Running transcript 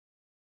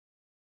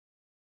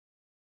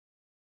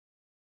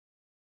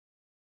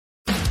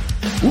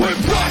We're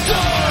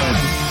pattern.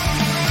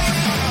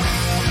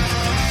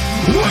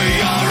 We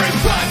are in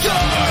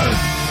pattern.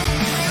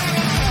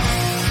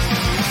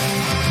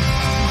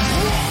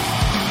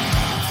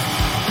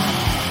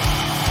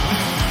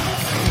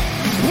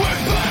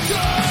 We're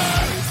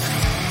pattern.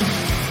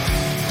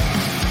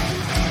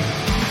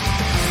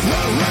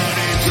 We're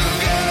ready to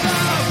get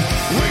up.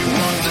 We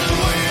want to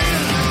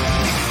win.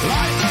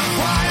 Light the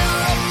fire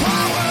of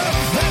power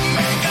and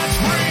make us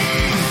free.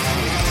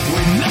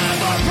 We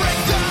never break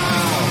down.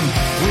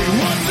 We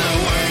want to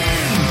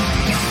win.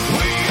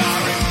 We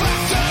are in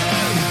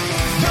pattern,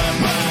 the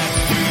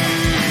best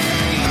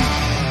team.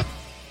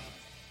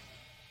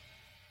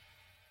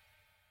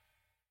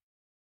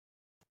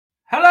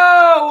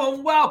 Hello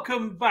and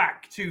welcome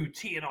back to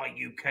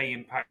TNI UK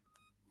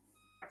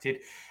Impacted,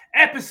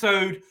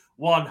 episode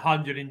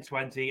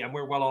 120, and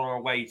we're well on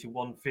our way to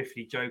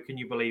 150. Joe, can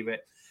you believe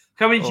it?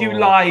 Coming to you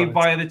live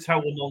via the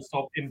Total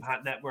Nonstop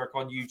Impact Network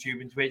on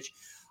YouTube and Twitch.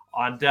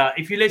 And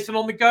if you listen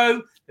on the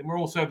go, then we're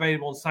also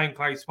available on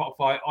SoundCloud,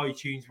 Spotify,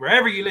 iTunes,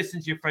 wherever you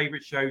listen to your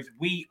favorite shows.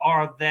 We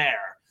are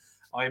there.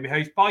 I am your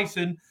host,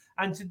 Bison,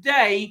 and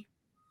today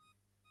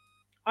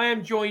I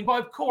am joined by,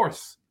 of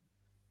course,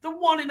 the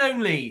one and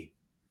only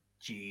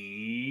Joker.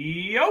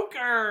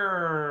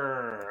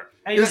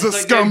 He's a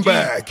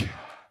scumbag.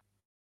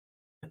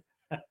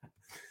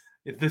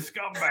 It's the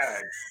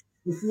scumbag.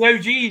 It's the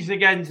OGs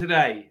again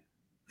today.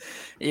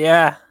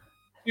 Yeah.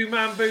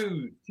 Two-man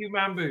booze.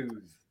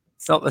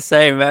 It's not the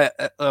same.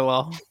 Oh,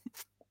 well.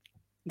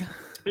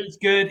 It's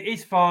good.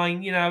 It's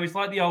fine. You know, it's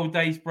like the old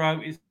days, bro.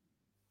 It's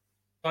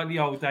like the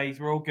old days.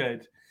 We're all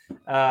good.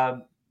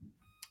 Not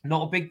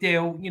a big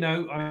deal. You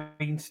know, I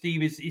mean,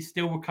 Steve is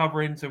still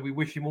recovering, so we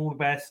wish him all the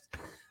best.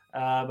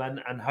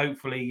 And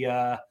hopefully,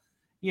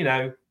 you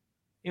know,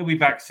 he'll be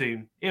back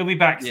soon.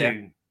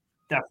 Soon.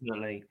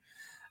 Definitely.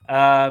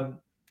 But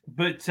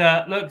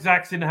look,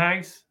 Zach's in the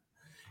house.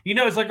 You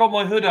notice I got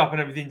my hood up and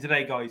everything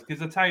today, guys,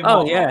 because I tell you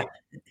what, yeah. like,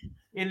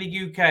 in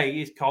the UK,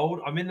 it's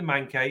cold. I'm in the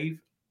man cave.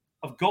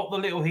 I've got the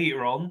little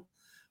heater on,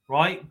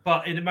 right?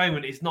 But in the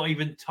moment, it's not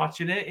even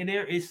touching it in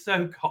here. It's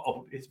so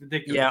cold. It's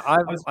ridiculous. Yeah,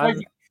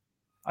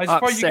 I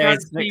suppose you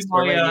can't see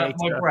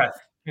my breath.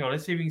 Hang on,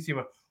 let's see if you can see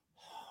my... Can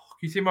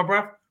you see my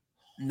breath?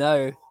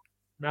 No.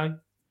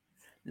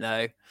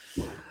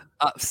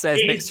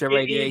 Upstairs next to a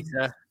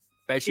radiator.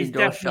 It's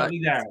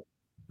definitely there.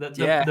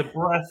 The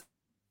breath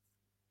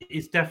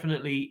is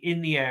definitely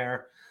in the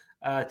air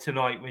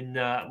tonight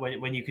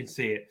when you can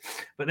see it.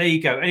 But there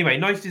you go. Anyway,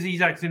 nice to see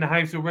Zach's in the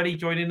house already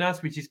joining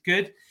us, which is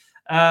good.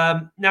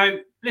 Now,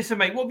 listen,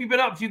 mate, what have you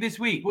been up to this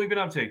week? What have you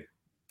been up to?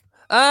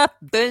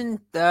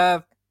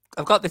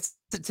 I've got the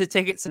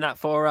tickets and that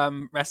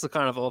for Wrestle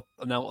Carnival.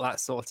 I know all that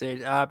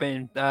sorted. I've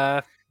been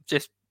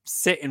just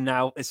sitting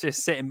now. It's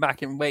just sitting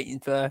back and waiting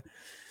to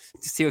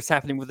see what's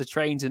happening with the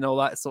trains and all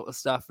that sort of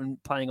stuff,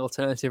 and planning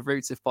alternative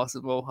routes if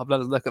possible. I've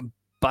had a look at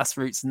bus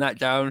routes and that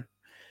down,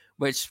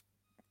 which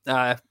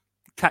the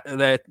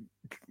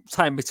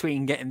time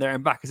between getting there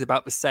and back is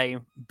about the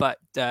same, but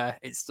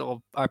it's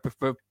still, I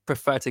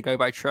prefer to go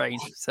by train.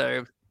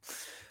 So,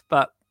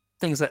 but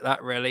things like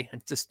that really,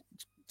 and just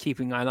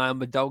keeping an eye on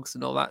the dogs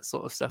and all that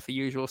sort of stuff. The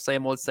usual,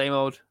 same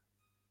old.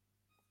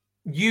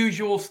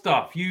 Usual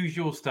stuff.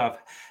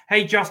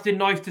 Hey, Justin,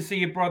 nice to see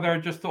you, brother. I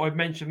just thought I'd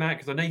mention that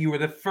because I know you were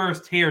the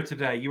first here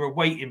today. You were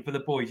waiting for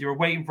the boys. You were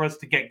waiting for us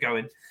to get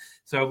going.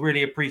 So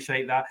really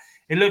appreciate that.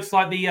 It looks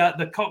like the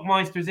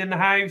Cockmeister's in the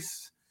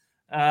house.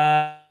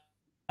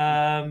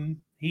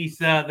 He's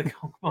the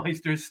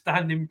Cockmeister is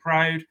standing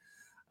proud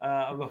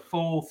of a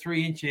full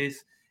 3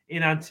 inches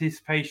in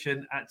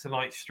anticipation at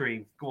tonight's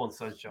stream. Go on,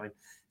 Sunshine.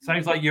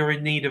 Sounds like you're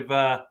in need of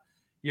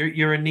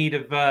you're in need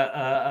of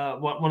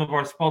one of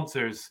our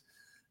sponsors.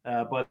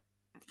 But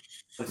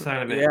the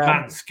sound of it,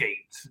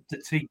 Manscaped,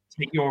 to take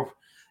your,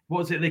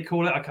 what is it they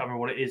call it? I can't remember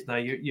what it is now.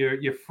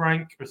 Your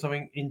Frank or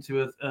something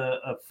into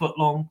a foot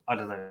long. I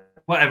don't know.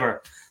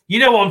 Whatever. You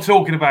know what I'm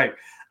talking about.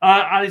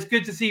 And it's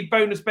good to see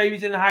Bonus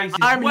Babies in the house.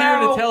 I'm here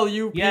to tell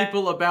you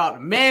people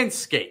about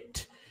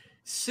Manscaped.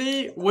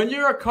 See, when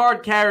you're a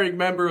card-carrying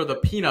member of the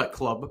Peanut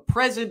Club,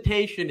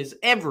 presentation is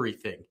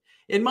everything.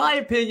 In my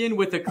opinion,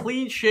 with a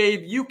clean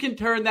shave, you can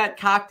turn that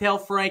cocktail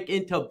Frank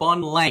into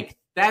bun length.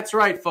 That's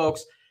right,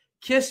 folks.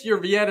 Kiss your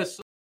Vienna.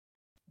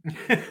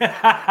 That's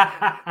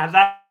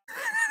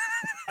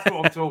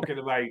what I'm talking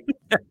about.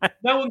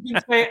 No one can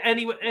say it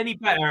any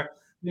better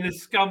than the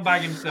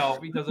scumbag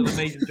himself. He does an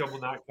amazing job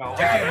on that, Carl.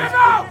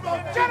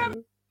 Get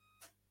him!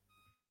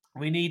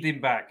 We need him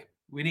back.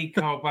 We need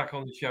Carl back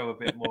on the show a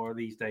bit more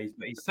these days.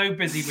 But he's so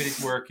busy with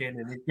his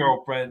working and his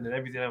girlfriend and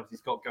everything else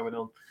he's got going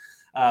on.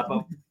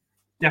 But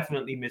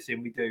definitely miss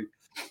him. We do.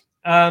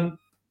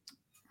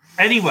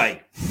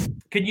 Anyway,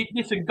 can you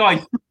listen,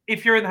 guys?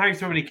 If you're in the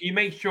house already, can you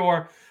make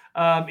sure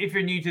if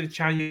you're new to the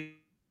channel,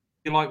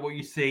 you like what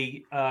you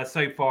see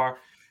so far,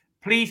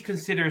 please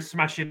consider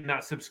smashing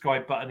that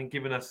subscribe button and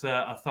giving us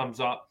a thumbs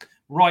up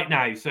right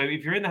now. So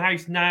if you're in the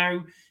house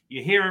now,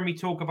 you're hearing me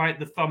talk about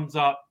the thumbs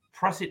up,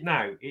 press it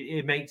now.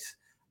 It makes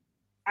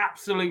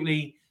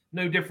absolutely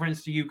No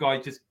difference to you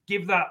guys. Just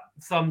give that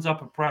thumbs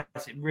up and press.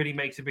 It really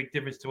makes a big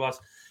difference to us.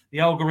 The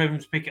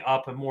algorithms pick it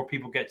up and more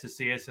people get to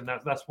see us. And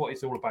that's what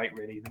it's all about,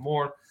 really. The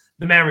more,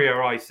 the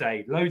merrier, I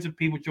say. Loads of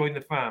people join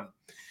the fam.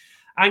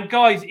 And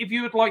guys, if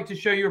you would like to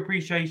show your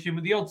appreciation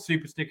with the odd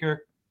super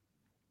sticker,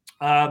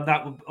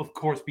 that would, of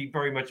course, be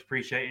very much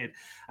appreciated.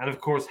 And, of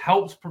course,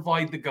 helps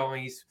provide the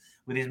guys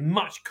with as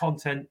much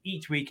content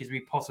each week as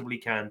we possibly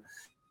can.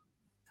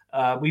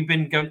 We've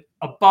been going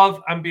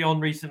above and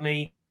beyond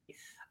recently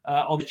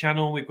on the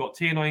channel. We've got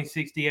TNI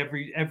 60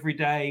 every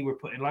day. We're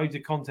putting loads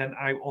of content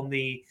out on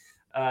the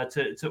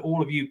to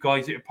all of you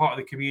guys that are part of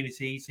the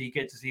community. So you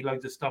get to see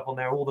loads of stuff on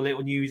there. All the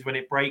little news when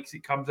it breaks,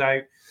 it comes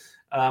out.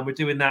 We're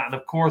doing that. And,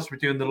 of course, we're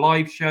doing the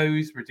live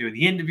shows. We're doing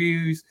the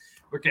interviews.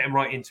 We're getting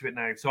right into it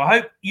now. So I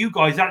hope you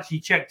guys actually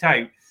checked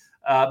out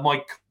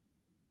my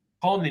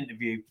con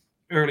interview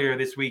earlier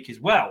this week as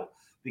well,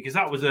 because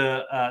that was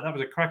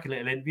a cracking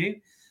little interview.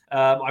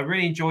 I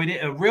really enjoyed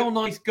it. A real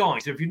nice guy.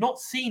 So if you've not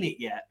seen it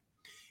yet,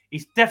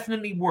 it's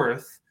definitely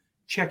worth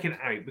checking it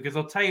out, because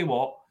I'll tell you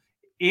what,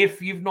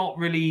 if you've not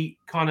really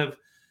kind of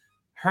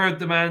heard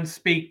the man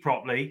speak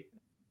properly,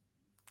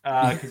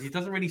 because he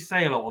doesn't really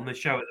say a lot on the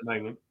show at the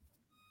moment,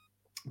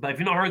 but if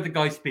you've not heard the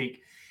guy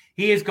speak,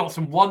 he has got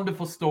some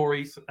wonderful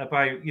stories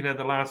about,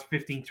 the last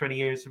 15, 20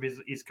 years of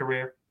his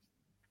career.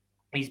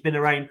 He's been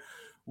around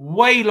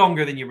way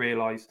longer than you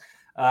realize.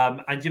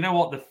 And you know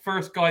what? The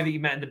first guy that he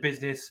met in the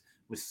business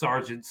was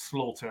Sergeant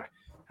Slaughter.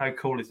 How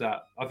cool is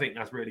that? I think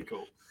that's really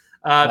cool.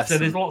 So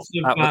there's lots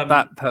of...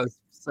 that was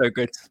so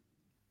good.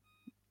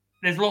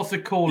 There's lots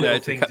of cool little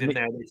things in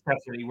there that's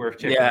definitely worth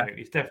checking out.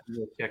 It's definitely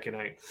worth checking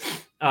out.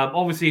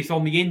 Obviously, it's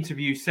on the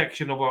interview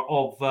section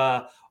of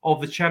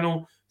the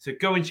channel. So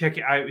go and check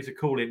it out. It's a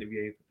cool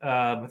interview.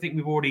 I think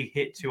we've already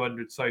hit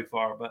 200 so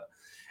far. But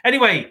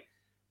anyway,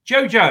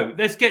 Jojo,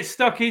 let's get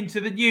stuck into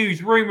the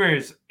news,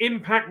 rumors,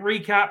 Impact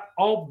recap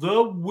of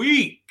the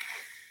week.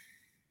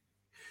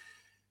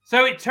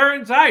 So it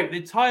turns out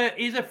that Taya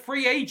is a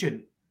free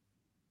agent.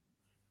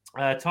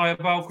 Taya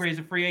Valkyrie is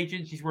a free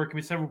agent. She's working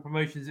with several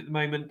promotions at the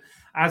moment.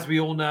 As we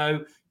all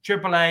know,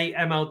 AAA,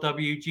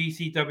 MLW,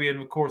 GCW,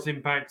 and of course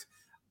Impact,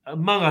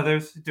 among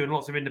others, doing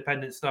lots of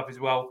independent stuff as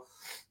well.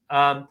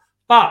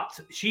 But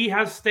she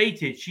has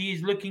stated she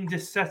is looking to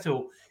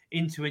settle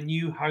into a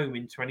new home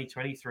in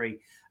 2023.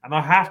 And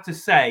I have to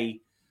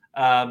say,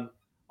 I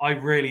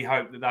really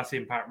hope that that's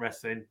Impact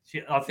Wrestling.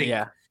 I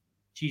think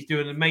she's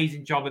doing an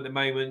amazing job at the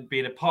moment,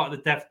 being a part of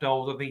the Death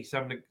Dolls. I think she's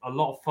having a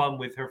lot of fun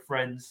with her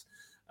friends,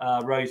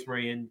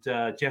 Rosemary and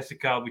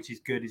Jessica, which is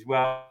good as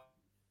well.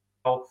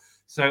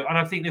 So, and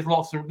I think there's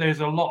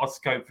a lot of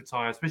scope for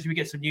Taya, especially if we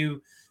get some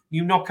new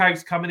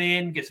knockouts coming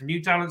in, get some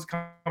new talents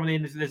coming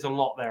in. There's a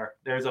lot there.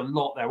 There's a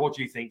lot there. What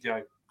do you think,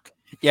 Joe?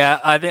 Yeah,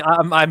 I think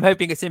I'm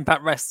hoping it's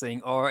Impact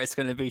Wrestling or it's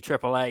going to be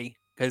AAA,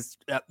 because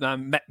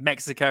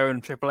Mexico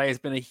and AAA has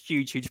been a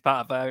huge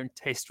part of her own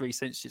history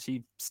since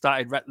she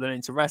started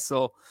learning to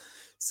wrestle.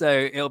 So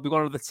it'll be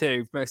one of the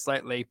two, most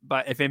likely.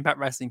 But if Impact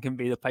Wrestling can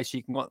be the place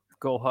she can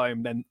go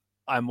home, then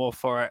I'm all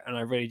for it, and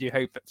I really do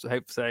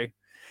hope so.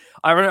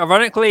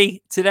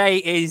 Ironically, today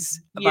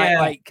is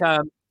about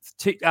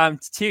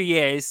 2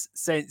 years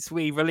since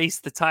we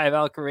released the Taya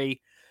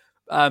Valkyrie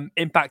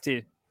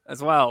Impacted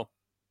as well.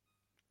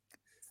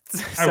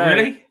 Oh,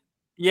 really?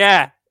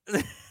 Yeah.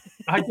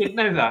 I didn't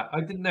know that.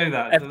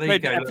 So there you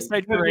go.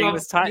 Episode 3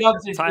 was Taya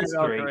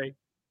Valkyrie.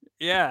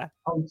 Yeah.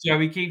 Oh, Joe,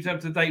 he keeps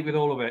up to date with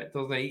all of it,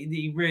 doesn't he?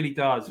 He really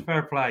does.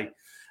 Fair play.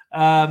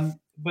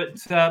 But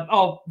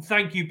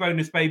thank you,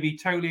 Bonus Baby.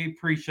 Totally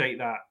appreciate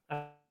that.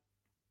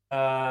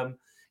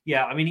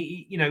 Yeah, I mean,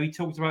 he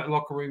talked about the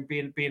locker room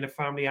being a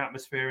family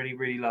atmosphere, and he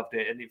really loved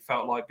it, and it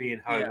felt like being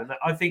home. Yeah. And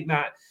I think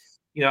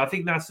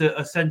that's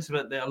a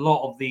sentiment that a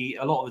lot of the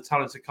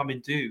talents that come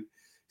in do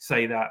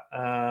say that.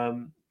 I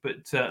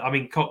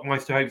mean,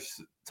 Cockmeister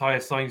hopes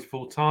Taya signs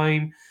full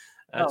time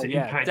to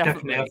Impact.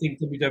 Definitely, I think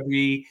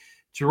WWE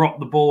dropped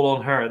the ball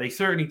on her. They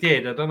certainly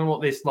did. I don't know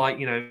what this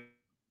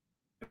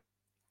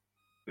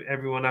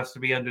everyone has to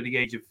be under the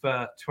age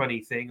of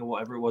 20 thing or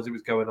whatever it was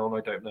going on.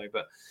 I don't know,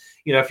 but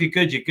if you're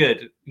good, you're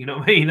good. You know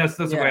what I mean? That's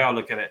the way I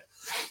look at it.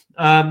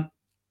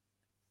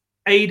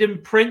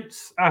 Aiden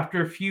Prince,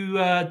 after a few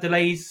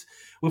delays,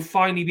 will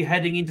finally be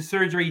heading into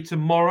surgery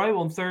tomorrow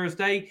on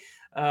Thursday.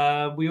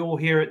 We all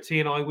here at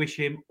TNI wish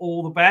him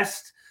all the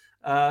best,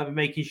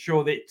 making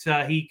sure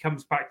that he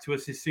comes back to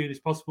us as soon as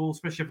possible,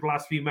 especially for the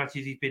last few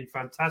matches. He's been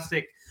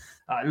fantastic.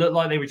 It looked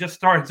like they were just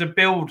starting to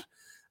build,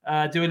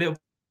 do a little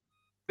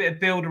bit of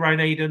build around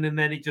Aiden, and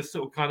then it just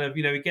sort of kind of,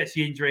 he gets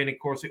the injury, and of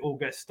course it all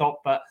gets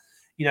stopped. But,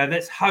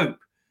 let's hope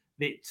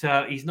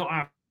that he's not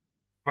out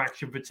of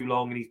action for too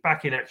long and he's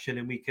back in action,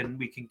 and we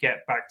can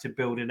get back to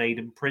building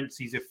Aiden Prince.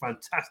 He's a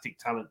fantastic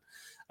talent.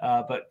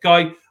 But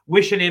Guy,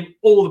 wishing him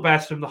all the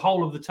best from the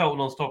whole of the Total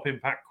Nonstop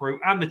Impact crew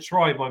and the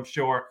tribe, I'm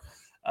sure,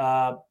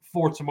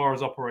 for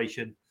tomorrow's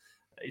operation.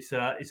 It's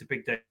a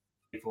big day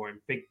for him.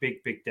 Big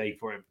day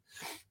for him.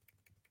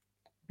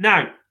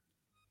 Now,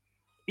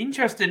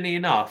 interestingly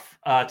enough,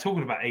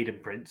 talking about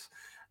Aiden Prince,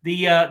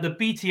 The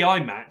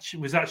BTI match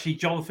was actually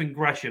Jonathan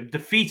Gresham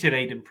defeated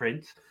Aiden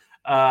Prince,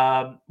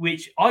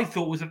 which I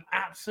thought was an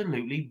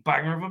absolutely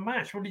banger of a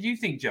match. What did you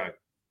think, Joe?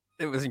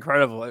 It was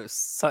incredible. It was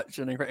such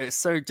an incredible. It's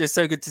so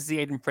good to see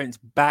Aiden Prince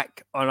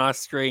back on our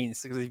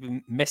screens because he's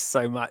been missed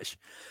so much.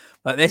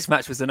 But this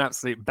match was an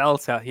absolute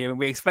belt out here, and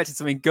we expected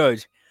something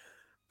good.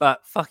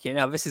 But fucking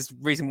hell, this is the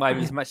reason why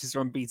these matches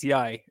are on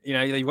BTI. You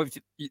know, they watched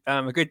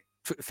a good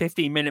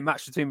 15-minute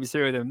match between the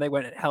two of them. They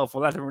went at hell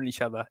for leather on each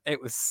other. It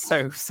was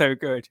so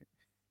good.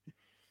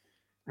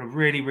 A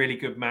really, really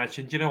good match.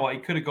 And do you know what?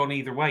 It could have gone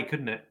either way,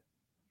 couldn't it?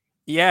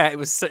 Yeah, it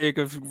was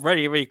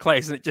really, really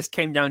close. And it just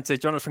came down to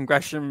Jonathan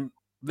Gresham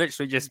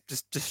literally just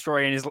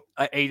destroying his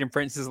Aiden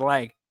Prince's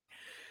leg.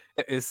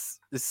 It was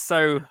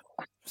so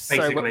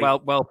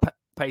well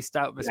paced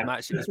out this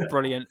match. It was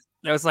brilliant.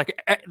 It was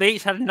like they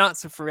each had an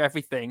answer for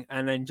everything,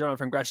 and then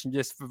Jonathan Gresham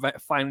just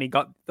finally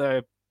got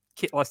the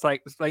kit.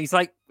 Like he's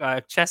like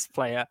a chess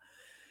player.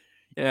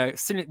 You know,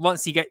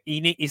 once you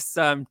need his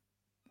everyone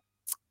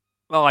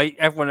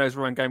knows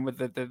where I'm going with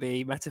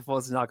the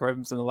metaphors and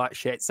algorithms and all that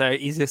shit. So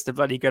he's just a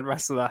bloody good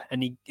wrestler,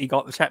 and he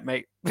got the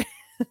checkmate.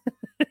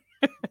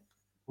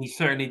 He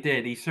certainly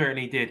did. He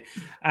certainly did.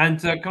 And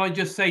can I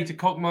just say to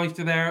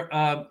Cockmeister there,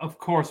 of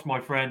course,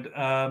 my friend,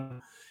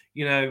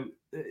 you know,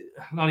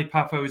 Lanny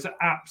Poffo is an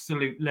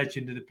absolute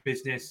legend of the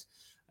business.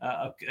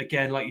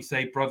 Again, like you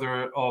say,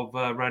 brother of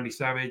Randy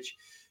Savage.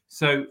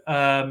 So,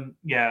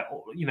 yeah,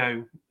 you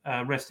know,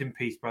 rest in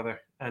peace, brother.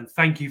 And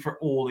thank you for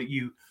all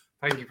you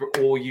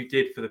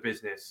did for the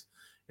business.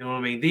 You know what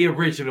I mean? The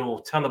original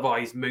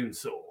televised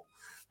Moonsaw.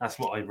 That's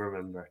what I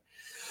remember.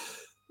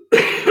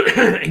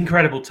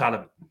 Incredible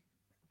talent.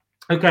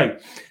 Okay,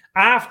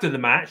 after the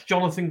match,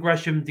 Jonathan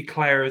Gresham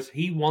declares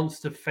he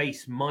wants to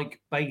face Mike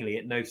Bailey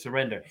at No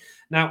Surrender.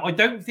 Now, I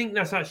don't think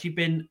that's actually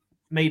been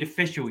made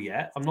official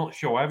yet. I'm not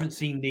sure. I haven't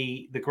seen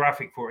the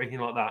graphic for it or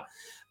anything like that.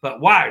 But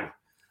wow,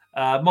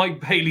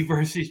 Mike Bailey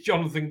versus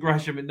Jonathan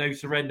Gresham at No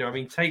Surrender. I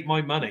mean, take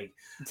my money.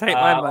 Take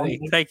my money.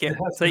 Take it.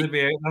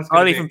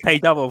 I'll even pay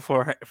double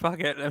for it.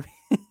 Fuck it.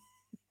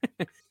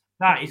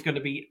 That is going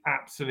to be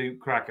absolute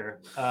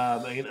cracker.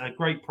 A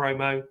great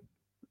promo.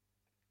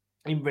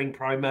 In-ring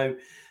promo.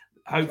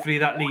 Hopefully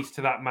that leads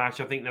to that match.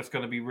 I think that's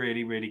going to be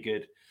really, really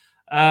good.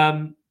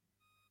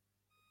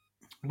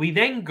 We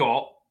then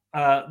got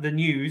the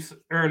news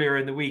earlier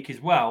in the week as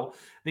well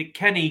that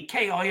Kenny,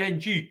 King,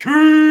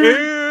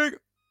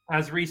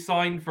 has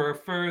re-signed for a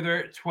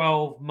further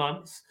 12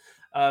 months,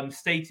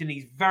 stating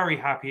he's very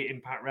happy at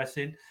Impact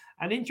Wrestling.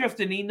 And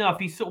interestingly enough,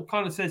 he sort of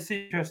kind of says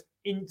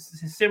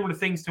similar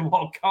things to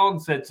what Khan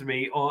said to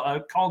me,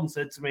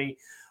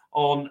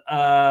 on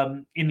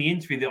in the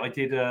interview that I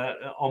did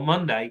on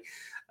Monday,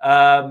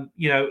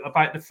 you know,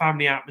 about the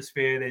family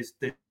atmosphere. There's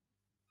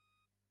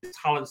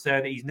talents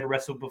there that he's never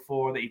wrestled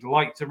before, that he'd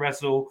like to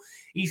wrestle.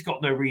 He's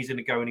got no reason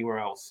to go anywhere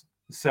else.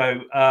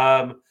 So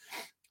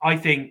I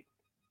think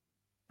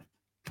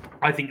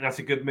that's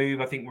a good move.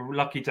 I think we're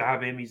lucky to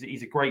have him.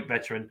 He's a great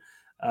veteran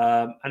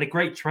and a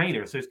great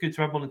trainer. So it's good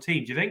to have him on the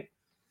team. Do you think?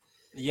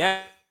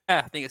 Yeah,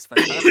 I think it's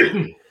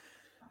fantastic.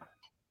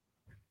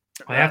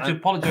 I have to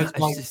apologise.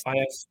 I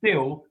have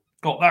still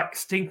got that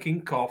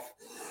stinking cough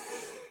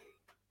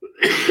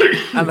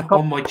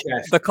on my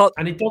chest,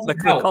 and it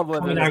doesn't help.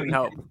 Coming out in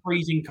the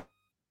freezing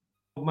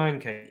cold man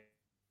cave.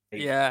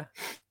 Yeah,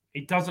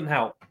 it doesn't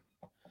help.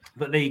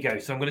 But there you go.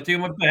 So I'm going to do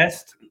my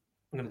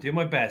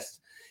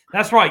best.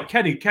 That's right,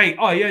 Kenny, King,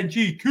 in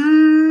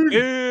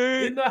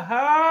the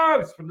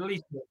house for at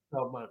least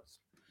 12 months.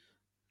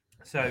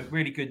 So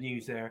really good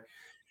news there.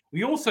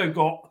 We also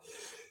got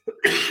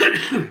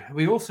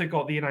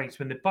the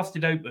announcement that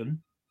Busted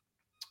Open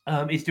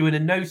is doing a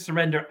No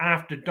Surrender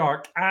After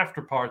Dark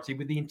after party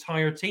with the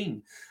entire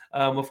team.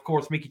 Of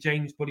course, Mickey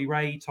James, Buddy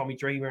Ray, Tommy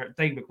Dreamer,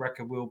 Dave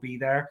McGregor will be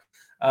there.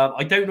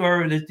 I don't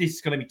know if this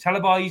is going to be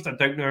televised. I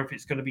don't know if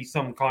it's going to be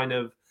some kind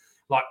of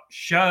like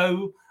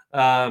show.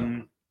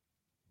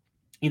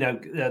 You know,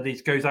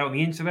 this goes out on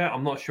the internet.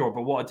 I'm not sure,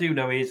 but what I do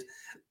know is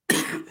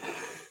that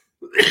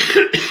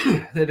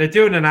they're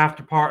doing an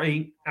after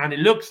party, and it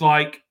looks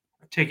like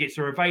tickets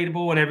are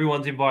available and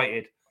everyone's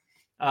invited.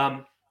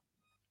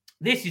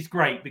 This is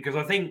great because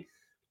I think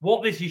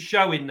what this is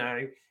showing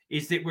now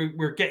is that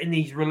we're getting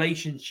these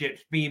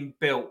relationships being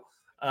built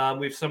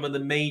with some of the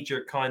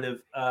major kind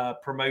of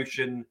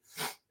promotion,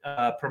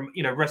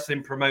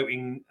 wrestling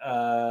promoting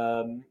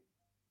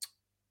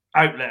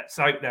outlets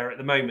out there at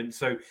the moment.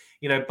 So,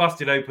 you know,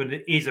 Busted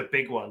Open is a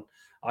big one.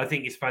 I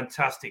think it's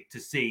fantastic to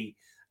see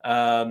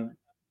that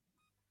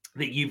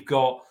you've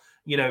got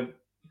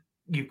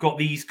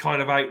these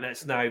kind of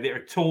outlets now that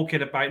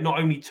are not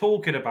only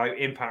talking about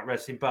Impact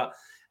Wrestling, but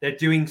they're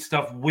doing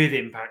stuff with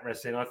Impact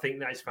Wrestling. I think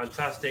that is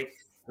fantastic.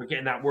 We're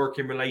getting that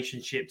working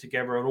relationship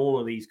together on all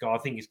of these guys.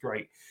 I think it's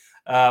great.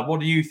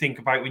 What do you think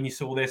about when you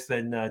saw this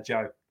then,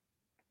 Joe?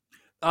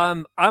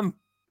 I'm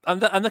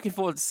looking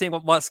forward to seeing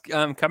what's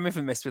coming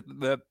from this with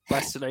the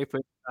Busted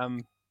Open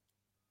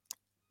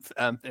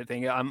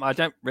thing. I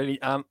don't really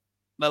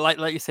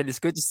like you said, it's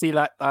good to see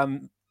that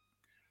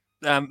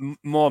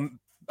more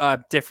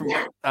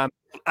different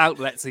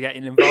outlets are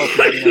getting involved.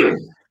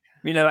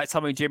 Like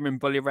Tommy Dreamer and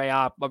Bully Ray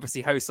are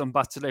obviously hosts on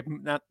Busted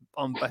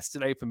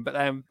Open, but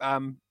then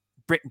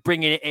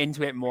bringing it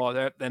into it more.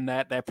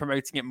 They're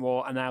promoting it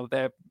more, and now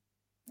they've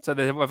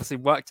obviously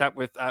worked out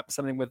with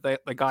something with the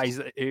guys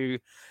who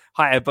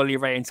hire Bully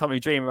Ray and Tommy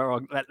Dreamer,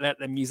 or let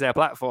them use their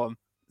platform.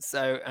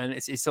 So, and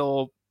it's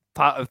all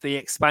part of the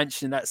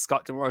expansion that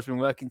Scott D'Amore has been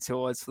working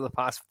towards for the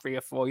past 3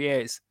 or 4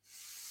 years.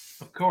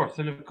 Of course,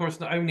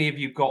 not only have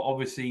you got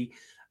obviously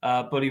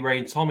Bully Ray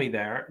and Tommy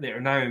there that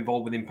are now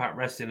involved with Impact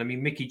Wrestling. I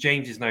mean, Mickey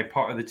James is now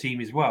part of the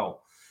team as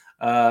well.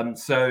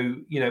 So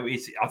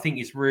I think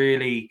it's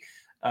really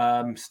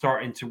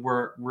starting to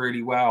work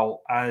really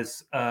well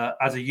as a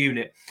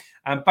unit.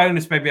 And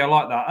bonus, maybe I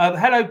like that.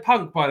 Hello,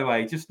 Punk, by the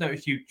way. Just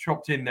noticed you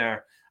dropped in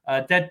there.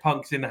 Dead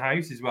Punk's in the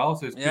house as well,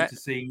 so it's good to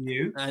see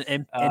you. And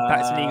Impact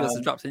and Eagles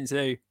have dropped in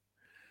too.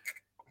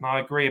 I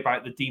agree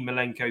about the Dean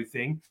Malenko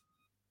thing.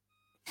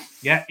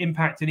 Yeah,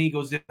 Impact and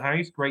Eagles in the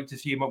house. Great to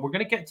see you. We're going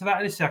to get to that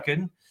in a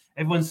second.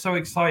 Everyone's so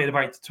excited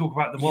about to talk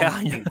about the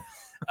one thing.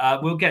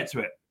 We'll get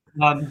to it.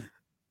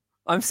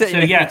 I'm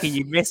sitting here thinking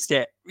you missed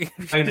it.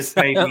 Bonus,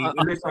 baby.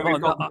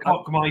 We've got the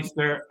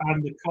Cockmeister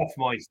and the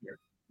Coughmeister.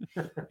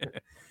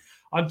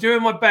 I'm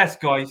doing my best,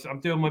 guys. I'm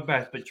doing my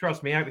best. But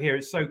trust me, out here,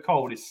 it's so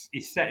cold.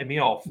 It's setting me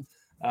off.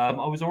 I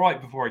was all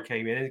right before I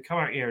came in. And come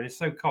out here, and it's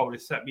so cold,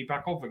 it's set me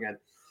back off again.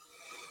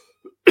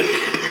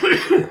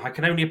 I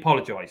can only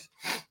apologize.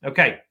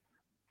 Okay.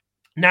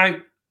 Now,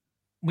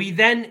 we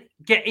then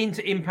get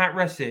into Impact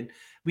Wrestling.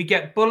 We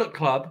get Bullet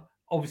Club,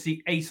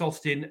 obviously Ace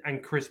Austin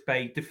and Chris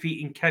Bay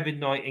defeating Kevin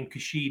Knight and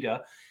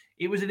Kushida.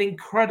 It was an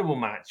incredible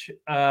match.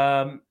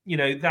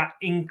 That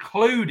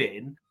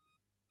including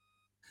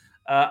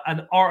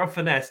an art of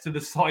finesse to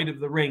the side of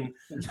the ring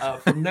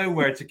from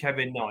nowhere to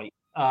Kevin Knight,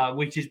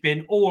 which has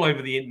been all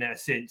over the internet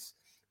since.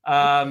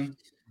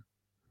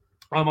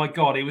 Oh my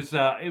God, it was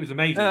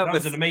amazing. That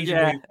was an amazing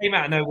move. Came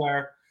out of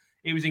nowhere.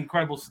 It was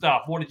incredible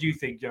stuff. What did you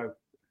think, Joe?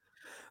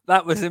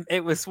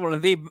 It was one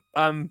of the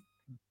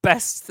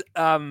best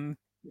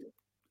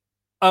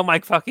oh my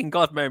fucking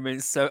God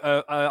moments.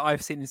 So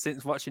I've seen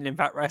since watching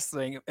Impact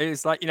Wrestling. It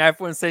was like,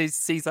 everyone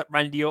sees like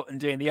Randy Orton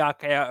doing the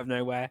RK out of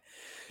nowhere.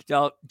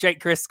 Jake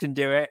Chris can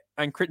do it,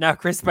 and now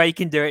Chris Bay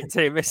can do it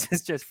too. This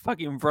is just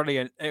fucking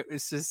brilliant. It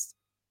was just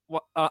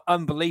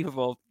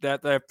unbelievable.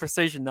 The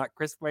precision that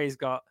Chris Bay's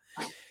got.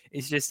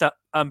 It's just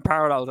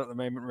unparalleled at the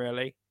moment,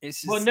 really.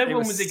 It's just, no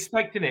one was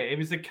expecting it. It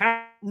was the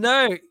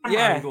camera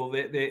angle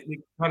that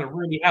kind of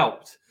really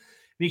helped,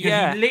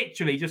 because he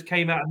literally just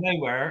came out of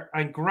nowhere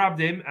and grabbed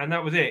him, and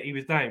that was it. He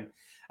was down,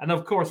 and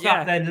of course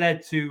that then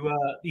led to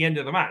the end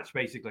of the match,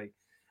 basically.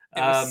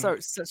 It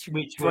was such a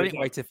brilliant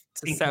way to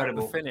set up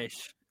the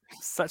finish.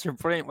 Such a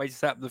brilliant way to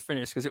set up the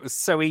finish, because it was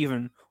so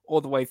even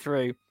all the way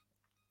through.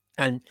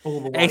 And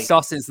Ace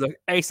Austin's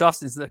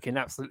looking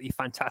absolutely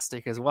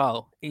fantastic as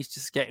well. He's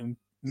just getting.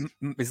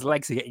 His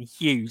legs are getting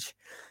huge,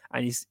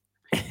 and he's.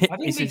 I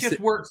think they just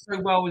work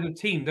so well with a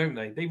team, don't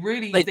they? They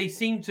really, they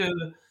seem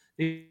to.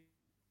 They've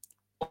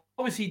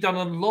obviously done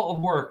a lot of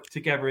work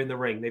together in the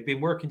ring. They've been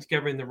working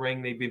together in the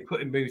ring. They've been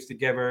putting moves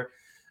together.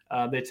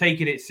 They're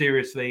taking it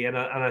seriously, and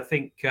I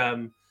think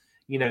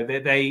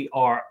they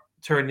are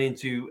turning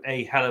into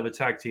a hell of a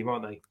tag team,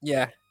 aren't they?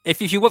 Yeah. If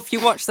you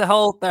watch their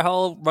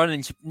whole run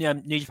in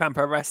New Japan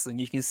Pro Wrestling,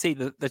 you can see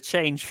the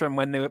change from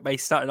when they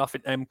started off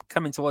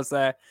coming towards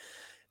the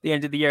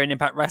end of the year in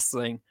Impact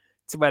Wrestling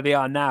to where they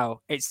are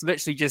now. It's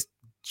literally just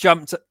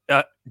jumped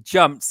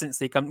since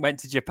they went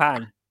to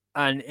Japan,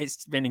 and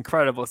it's been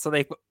incredible. So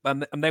they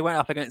went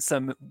up against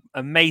some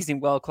amazing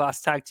world-class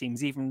tag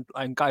teams, even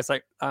guys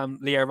like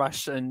Leo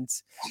Rush and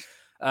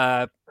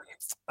I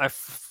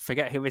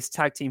forget who his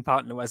tag team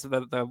partner was,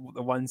 the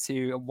ones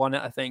who won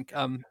it, I think.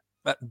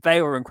 But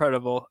they were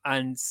incredible,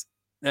 and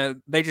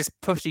they just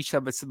pushed each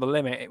other to the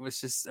limit. It was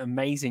just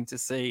amazing to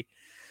see.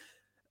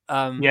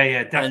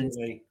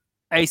 Definitely.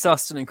 Ace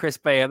Austin and Chris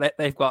Bay,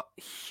 they've got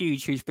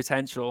huge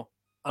potential,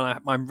 and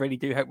I really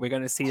do hope we're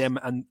going to see them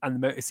and the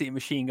Motor City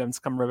Machine Guns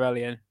come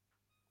Rebellion.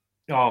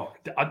 Oh,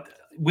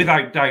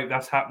 without doubt,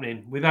 that's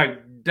happening. Without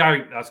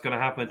doubt, that's going to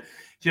happen.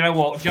 Do you know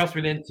what? Just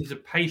with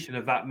anticipation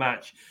of that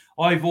match,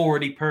 I've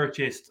already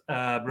purchased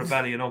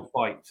Rebellion on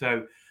Fight,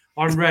 so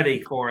I'm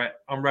ready for it.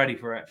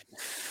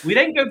 We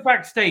then go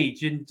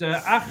backstage, and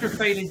after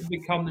failing to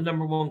become the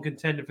 #1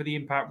 contender for the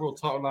Impact World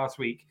title last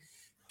week,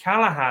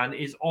 Callahan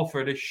is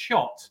offered a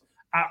shot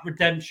at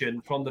redemption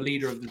from the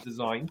leader of the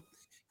design.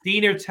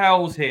 Diener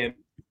tells him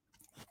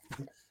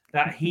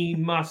that he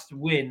must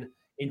win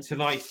in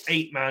tonight's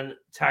 8-man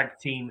tag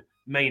team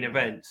main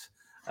event.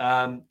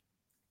 Now,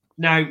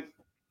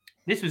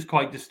 this was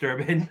quite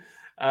disturbing.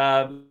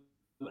 The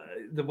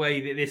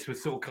way that this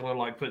was sort of kind of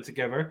like put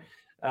together.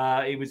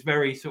 It was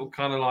very sort of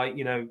kind of like,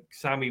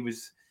 Sammy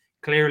was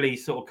clearly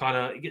sort of kind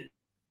of,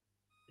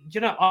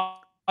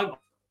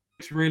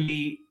 it's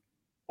really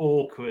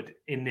awkward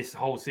in this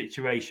whole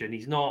situation.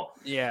 He's not,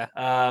 you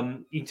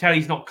can tell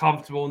he's not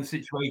comfortable in the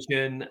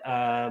situation,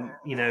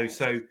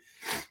 so,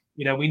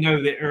 You know, we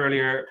know that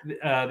earlier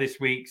this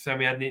week,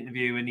 Sammy had an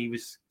interview and he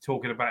was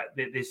talking about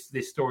this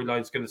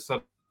storyline is going to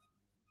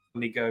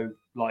suddenly go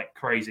like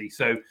crazy.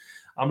 So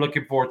I'm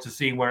looking forward to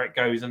seeing where it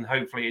goes, and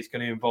hopefully it's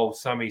going to involve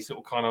Sammy sort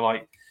of kind of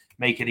like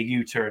making a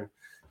U-turn,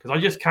 because I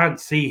just can't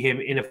see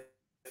him in a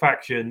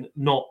faction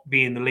not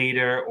being the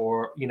leader,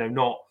 or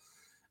not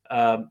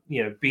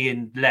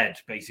being led.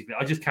 Basically,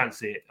 I just can't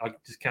see it. I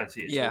just can't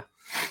see it. Yeah.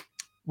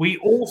 We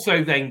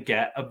also then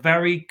get a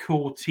very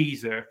cool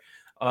teaser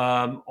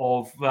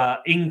of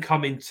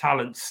incoming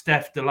talent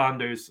Steph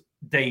Delander's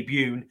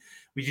debut,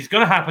 which is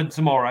going to happen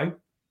tomorrow.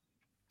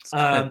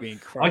 I thought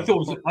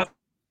it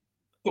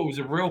was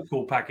a real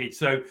cool package.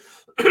 So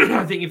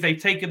I think if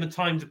they've taken the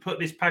time to put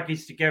this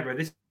package together,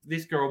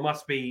 this girl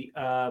must be,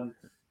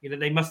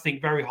 they must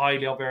think very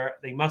highly of her.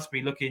 They must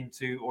be looking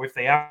to, or if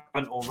they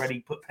haven't already,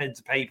 put pen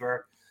to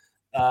paper,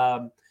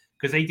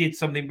 because they did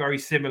something very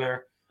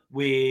similar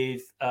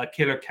with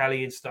Killer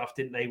Kelly and stuff,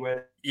 didn't they?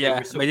 Where they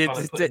did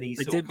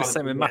the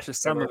same with Masha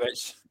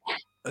Slamovich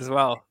as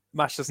well.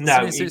 Masha, as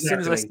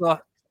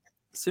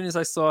soon as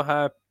I saw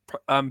her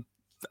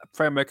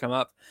promo come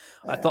up,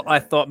 I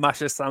thought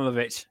Masha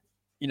Slamovich,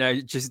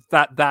 just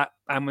that,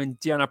 and when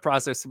Deonna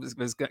Purrazzo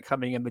was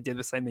coming in, they did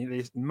the same thing.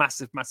 This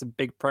massive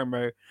big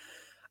promo,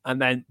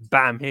 and then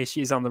bam, here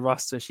she is on the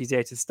roster. She's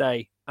here to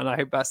stay, and I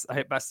hope that's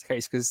the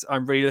case, because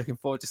I'm really looking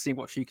forward to seeing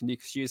what she can do,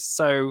 because she is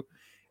so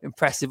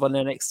impressive on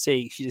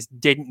NXT. She just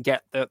didn't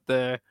get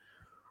the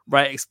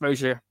right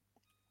exposure.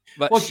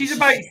 But she's a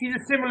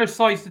similar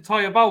size to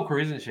Taya Valkyr,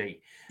 isn't she?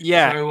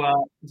 Yeah.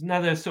 So it's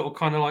another sort of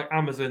kind of like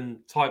Amazon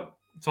type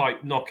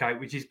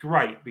knockout, which is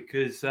great,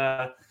 because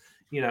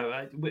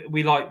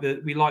we like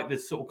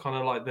the sort of kind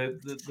of like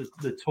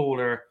the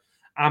taller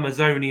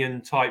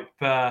Amazonian type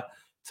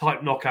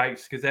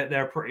knockouts, because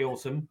they're pretty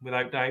awesome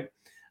without doubt.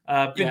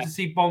 Good to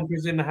see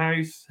Bonkers in the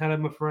house. Hello,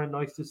 my friend.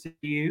 Nice to see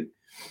you.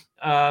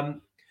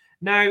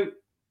 Now,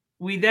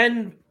 we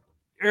then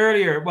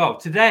earlier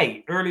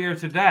today,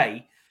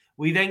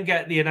 we then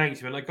get the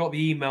announcement. I got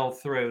the email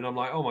through, and I'm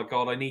like, oh my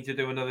God, I need to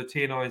do another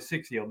TNI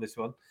 60 on this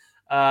one.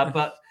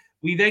 But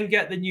we then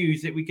get the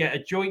news that we get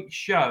a joint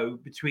show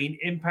between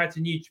Impact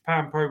and New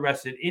Japan Pro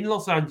Wrestling in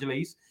Los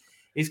Angeles.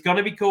 It's going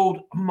to be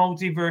called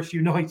Multiverse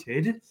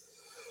United.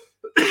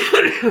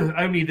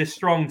 Only the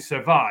strong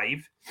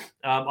survive.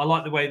 I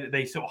like the way that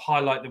they sort of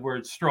highlight the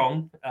word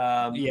strong.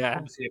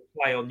 Obviously a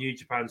play on New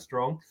Japan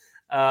Strong.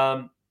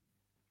 And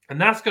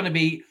that's going to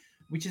be,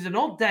 which is an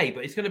odd day,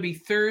 but it's going to be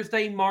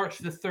Thursday, March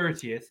the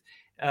 30th.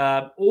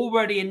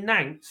 Already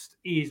announced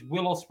is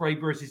Will Ospreay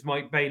versus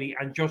Mike Bailey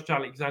and Josh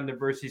Alexander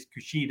versus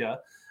Kushida.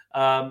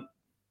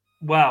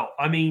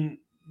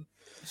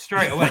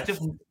 Straight away,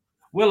 just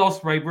Will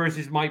Ospreay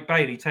versus Mike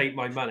Bailey, take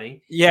my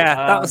money. Yeah,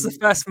 that was the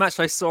first match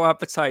I saw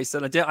advertised,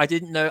 and I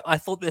didn't know. I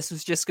thought this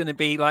was just going to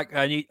be like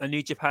a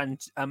New Japan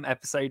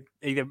episode,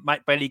 either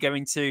Mike Bailey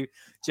going to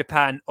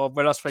Japan or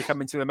Will Ospreay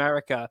coming to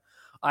America.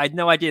 I had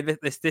no idea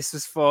that this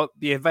was for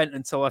the event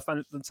until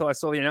I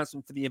saw the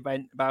announcement for the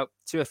event about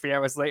 2 or 3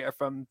 hours later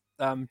from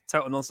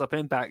Total Nonstop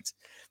Impact,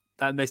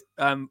 and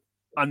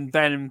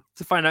then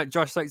to find out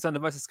Josh Alexander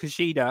versus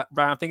Kushida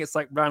I think it's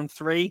like round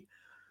 3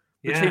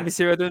 between the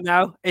two of them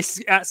now.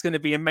 That's going to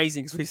be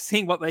amazing, because we've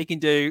seen what they can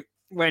do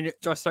when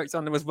Josh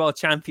Alexander was world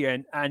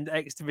champion and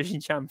X Division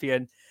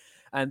champion,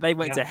 and they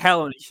went to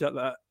hell on each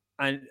other,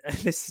 and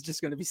this is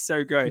just going to be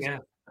so good. Yeah.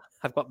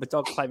 I've got the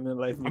dog climbing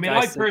all over me.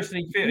 I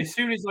personally feel, as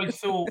soon as I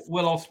saw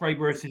Will Ospreay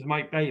versus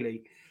Mike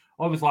Bailey,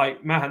 I was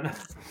like, man,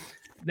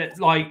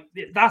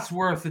 that's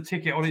worth the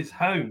ticket on its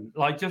own.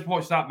 Like, just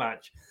watch that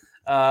match.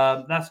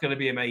 That's going to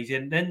be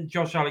amazing. Then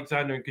Josh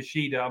Alexander and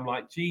Kushida, I'm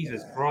like,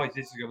 Jesus Christ,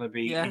 this is going to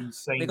be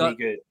insanely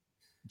good.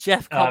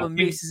 Jeff Cobb and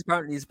Moose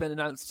apparently has been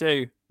announced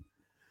too.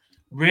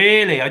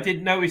 Really? I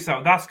didn't notice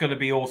that. That's going to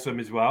be awesome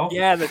as well.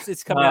 Yeah,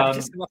 it's coming out.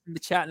 Just come up in the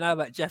chat now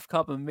that Jeff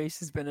Cobb and Moose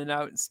has been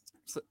announced.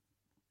 So,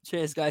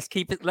 cheers, guys.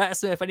 Keep it. Let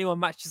us know if any more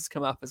matches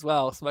come up as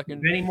well, so I can.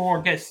 If any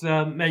more gets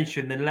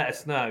mentioned, then let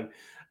us know.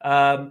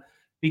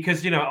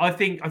 Because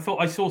I thought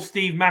I saw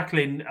Steve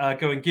Macklin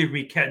go and give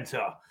me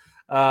Kenta.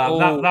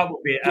 That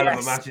would be a hell of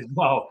a match as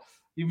well.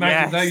 You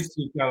imagine those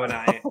two going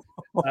at it.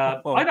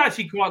 I'd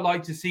actually quite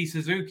like to see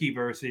Suzuki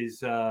versus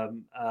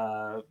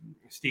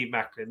Steve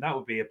Macklin. That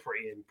would be a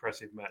pretty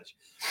impressive match.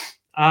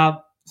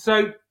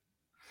 So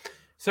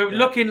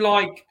looking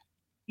like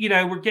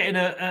we're getting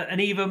an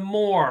even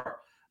more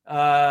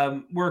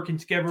working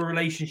together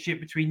relationship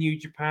between New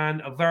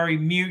Japan, a very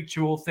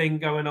mutual thing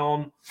going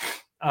on,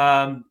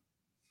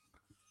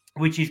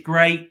 which is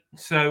great.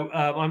 So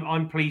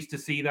I'm pleased to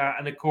see that.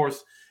 And of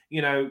course,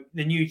 the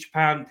New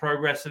Japan Pro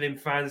Wrestling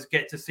fans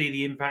get to see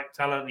the Impact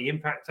talent. The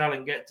Impact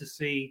talent get to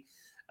see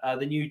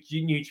the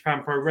New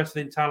Japan Pro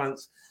Wrestling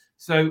talents.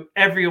 So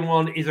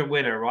everyone is a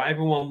winner, right?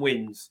 Everyone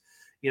wins.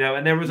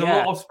 And there was a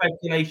lot of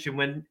speculation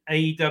when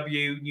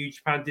AEW New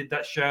Japan did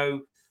that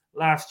show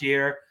last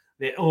year.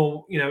 That,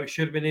 it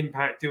should have been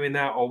Impact doing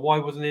that, or why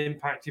wasn't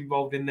Impact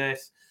involved in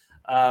this?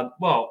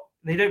 Well,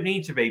 they don't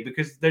need to be,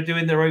 because they're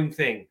doing their own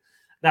thing.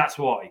 That's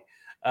why.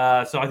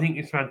 So I think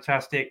it's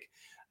fantastic.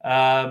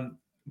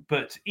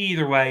 But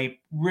either way,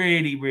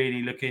 really,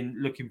 really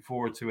looking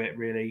forward to it.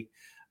 Really,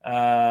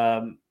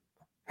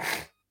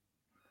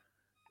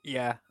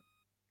 yeah,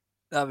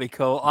 that'd be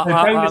cool.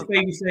 Bonus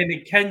Baby saying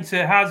that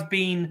Kenta has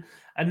been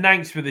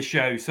announced for the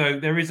show, so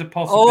there is a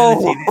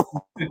possibility that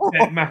he could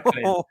get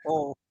Macklin.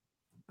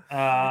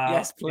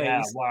 Yes, please.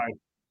 Yeah, wow.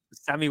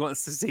 Sammy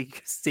wants to see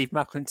Steve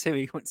Macklin too.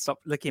 He won't stop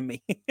looking at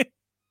me.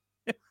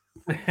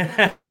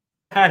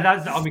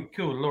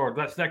 Cool, Lord,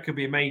 that could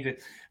be amazing.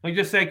 I'll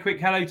just say a quick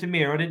hello to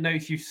Mira. I didn't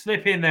notice you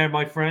slip in there,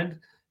 my friend.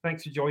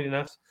 Thanks for joining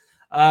us.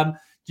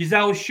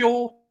 Giselle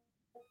Shaw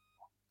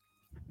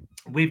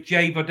with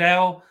Jay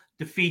Vidal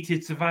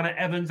defeated Savannah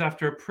Evans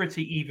after a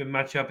pretty even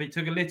matchup. It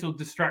took a little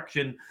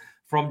distraction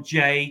from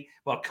Jay,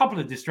 well, a couple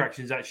of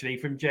distractions actually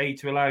from Jay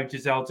to allow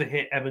Giselle to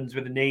hit Evans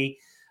with a knee,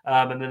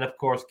 and then of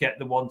course get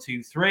the 1,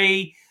 2,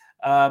 3.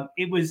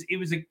 It was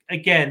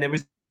again, there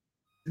was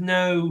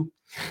no.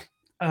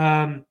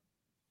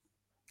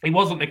 It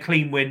wasn't a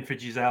clean win for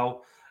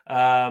Giselle.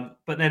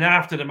 But then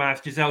after the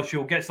match, Giselle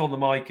Shaw gets on the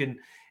mic and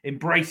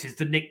embraces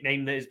the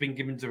nickname that has been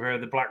given to her,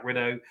 the Black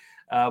Widow,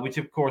 which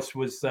of course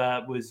was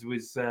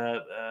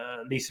Lisa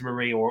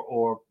Marie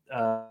or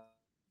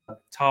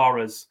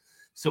Tara's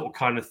sort of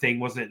kind of thing,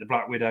 wasn't it? The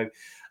Black Widow.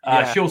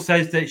 Shaw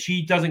says that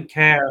she doesn't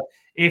care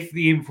if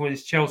the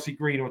influence Chelsea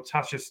Green or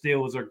Tasha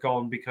Steelz are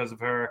gone because of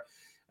her.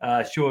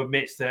 Shaw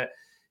admits that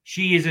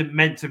she isn't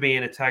meant to be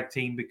in a tag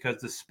team because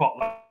the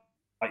spotlight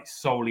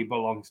solely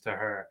belongs to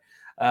her.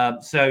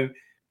 So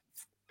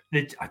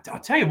I'll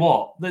tell you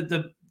what,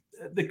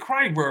 the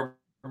crowd were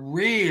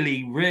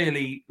really,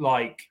 really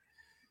like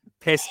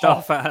pissed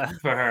off at her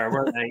for her,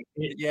 weren't they?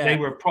 They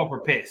were proper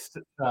pissed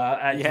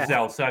at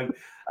Giselle. So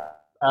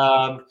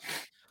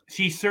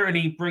she's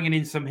certainly bringing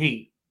in some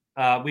heat,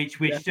 which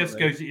definitely just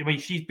goes. I mean,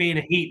 she's being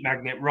a heat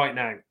magnet right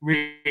now.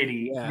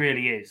 Really,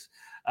 really is.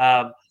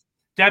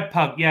 Dead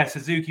Punk,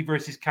 Suzuki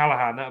versus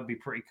Callahan. That would be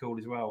pretty cool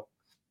as well.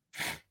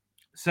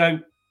 So,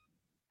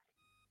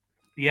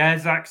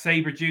 Zack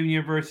Sabre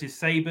Jr. versus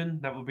Sabin.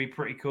 That would be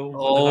pretty cool.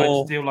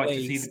 I'd still like to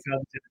see the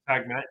Guns in the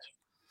tag match.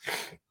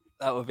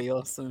 That would be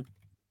awesome.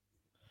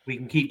 We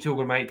can keep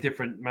talking about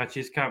different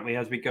matches, can't we,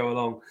 as we go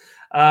along?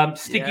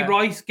 Sticky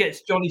Rice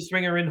gets Johnny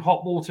Swinger in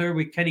hot water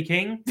with Kenny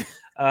King,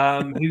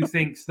 who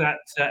thinks that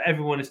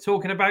everyone is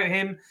talking about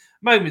him.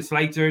 Moments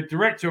later,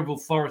 Director of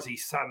Authority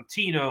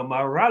Santino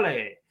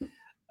Morale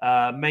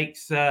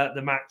makes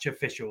the match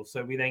official.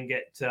 So we then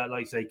get,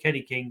 like I say,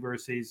 Kenny King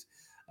versus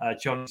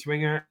Johnny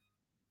Swinger.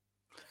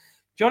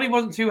 Johnny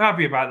wasn't too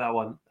happy about that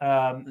one.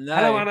 No.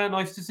 Hello, Anna.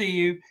 Nice to see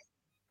you.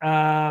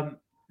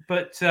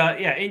 But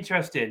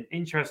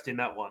interesting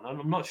that one.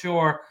 I'm not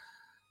sure.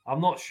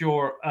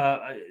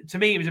 To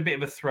me, it was a bit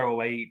of a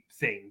throwaway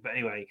thing. But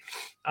anyway,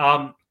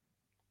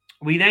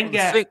 we then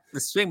get the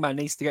Swingman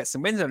needs to get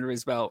some wins under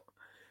his belt.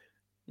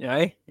 You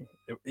know,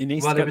 he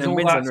needs to there get was some all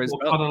wins that under his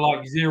sort belt. of kind of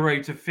like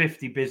 0 to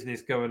 50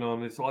 business going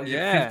on. It's like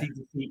 50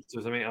 defeats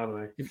or something. I don't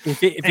know.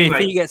 If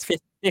he gets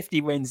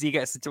 50 wins, he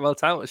gets the world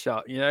title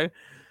shot. You know.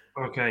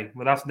 Okay,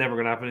 well, that's never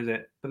going to happen, is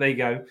it? But there you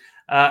go.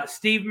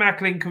 Steve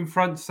Macklin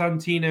confronts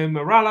Santino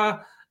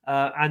Marella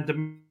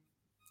and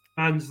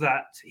demands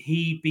that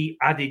he be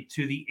added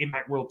to the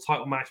Impact World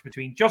title match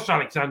between Josh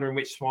Alexander and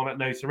Rich Swann at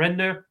No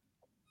Surrender.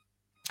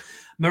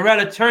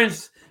 Marella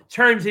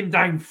turns him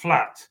down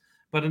flat,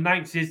 but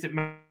announces that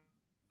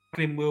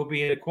Macklin will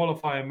be in a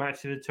qualifying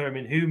match to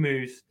determine who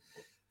moves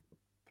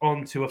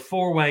on to a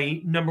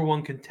 4-way number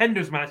 1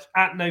 contenders match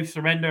at No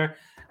Surrender,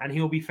 and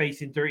he'll be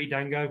facing Dirty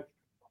Dango.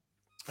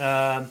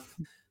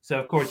 So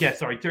of course,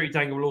 Dirty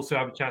Dango will also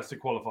have a chance to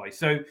qualify.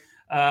 So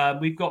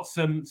we've got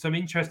some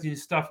interesting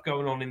stuff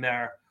going on in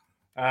there.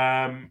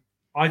 I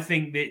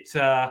think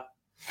that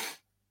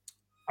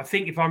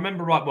if I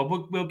remember right,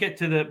 well, we'll get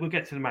to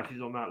the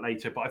matches on that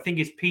later. But I think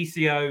it's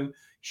PCO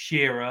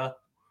Shearer.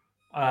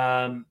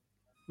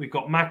 We've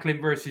got Macklin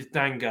versus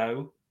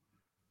Dango,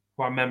 if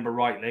I remember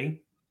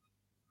rightly.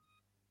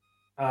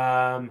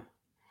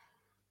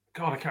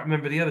 God, I can't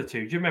remember the other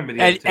two. Do you remember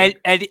the other two?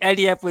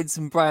 Eddie Edwards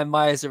and Brian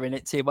Myers are in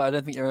it too, but I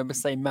don't think I remember the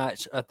same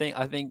match. I think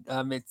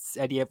it's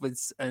Eddie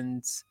Edwards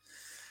and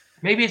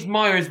maybe it's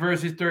Myers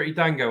versus Dirty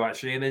Dango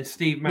actually, and then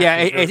Steve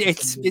Macklin. Yeah,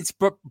 it's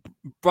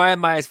Brian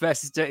Myers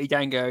versus Dirty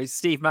Dango.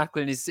 Steve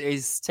Macklin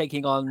is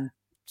taking on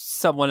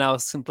someone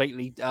else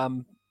completely.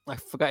 I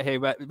forgot who,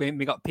 but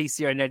we got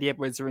PCO and Eddie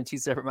Edwards are in 2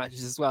 separate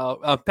matches as well.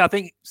 I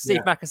think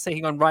Steve Macklin's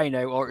taking on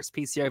Rhino, or it's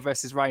PCO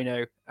versus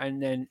Rhino,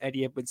 and then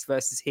Eddie Edwards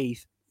versus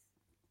Heath.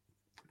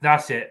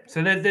 That's it.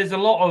 So there's a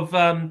lot of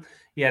so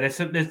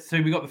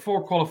we got the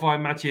 4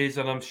 qualifying matches,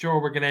 and I'm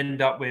sure we're going to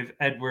end up with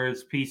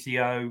Edwards,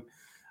 PCO,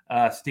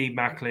 Steve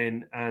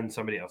Macklin, and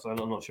somebody else. I'm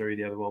not sure who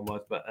the other one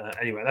was, but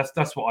anyway,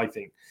 that's what I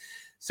think.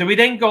 So we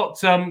then got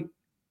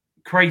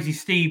Crazy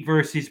Steve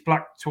versus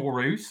Black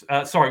Taurus.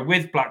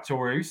 With Black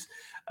Taurus,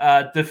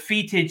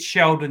 defeated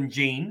Sheldon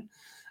Jean.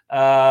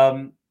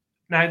 Now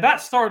that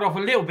started off a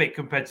little bit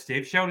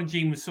competitive. Sheldon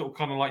Jean was sort of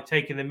kind of like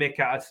taking the mick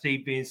out of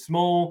Steve being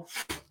small,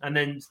 and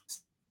then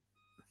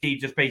Steve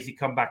just basically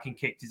come back and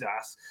kicked his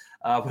ass,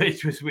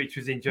 which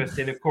was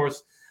interesting. Of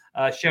course,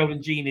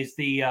 Sheldon Jean is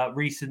the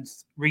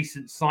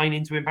recent sign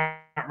into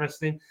Impact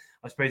Wrestling.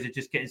 I suppose they're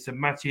just getting some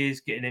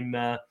matches, getting him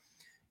on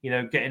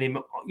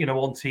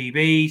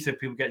TV so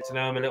people get to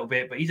know him a little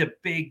bit. But he's a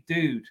big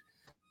dude.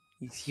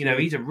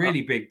 He's a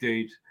really big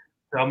dude.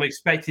 So I'm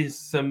expecting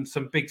some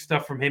big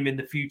stuff from him in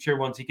the future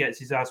once he gets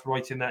his ass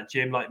right in that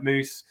gym like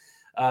Moose.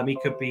 He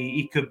could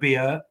be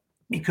a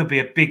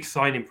big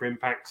signing for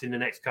Impact in the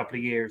next couple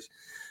of years.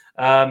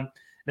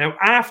 Now,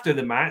 after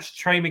the match,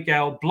 Trey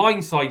Miguel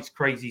blindsides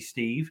Crazy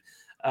Steve,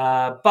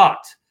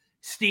 but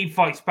Steve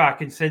fights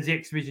back and sends the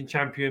X Division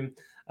champion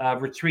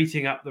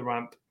retreating up the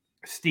ramp.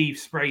 Steve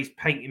sprays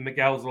paint in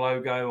Miguel's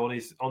logo on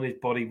his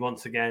body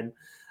once again.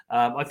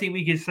 I think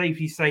we can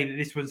safely say that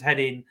this was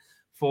heading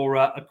for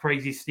a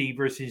Crazy Steve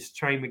versus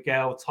Trey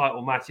Miguel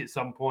title match at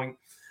some point.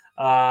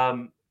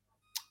 I'm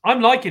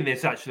liking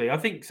this actually. I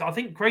think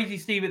Crazy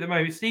Steve at the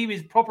moment. Steve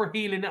is proper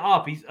healing it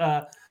up. He's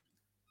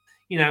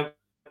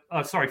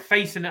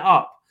facing it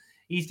up.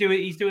 He's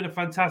doing a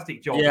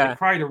fantastic job. Yeah. The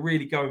crowd are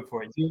really going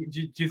for it. Do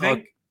you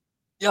think?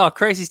 Yeah,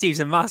 Crazy Steve's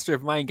a master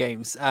of mind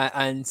games,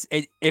 and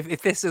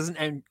if this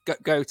doesn't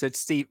go to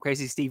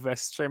Crazy Steve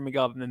versus Trey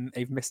Miguel, then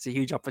they've missed a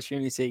huge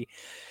opportunity.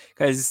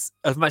 Because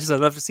as much as I'd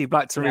love to see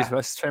Black Taurus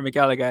versus Trey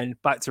Miguel again,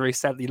 Black Taurus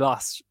sadly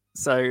lost.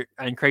 So,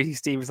 and Crazy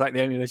Steve is like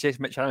the only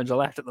legitimate challenger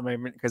left at the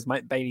moment because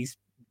Mike Bailey's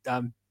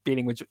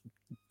dealing with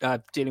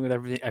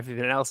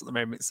everything else at the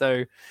moment.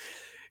 So,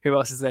 who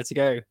else is there to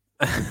go?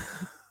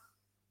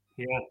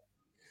 Yeah,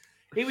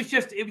 it was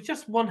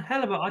just one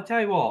hell of a. I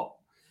tell you what,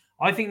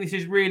 I think this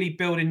is really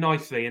building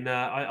nicely, and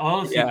I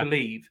honestly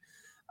believe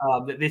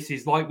that this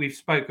is, like we've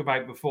spoke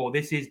about before,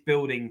 this is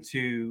building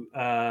to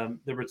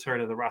the return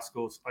of the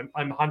Rascals.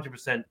 I'm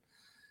 100%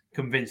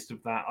 convinced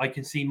of that. I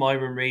can see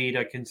Myron Reed,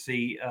 I can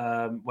see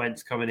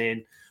Wentz coming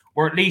in,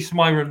 or at least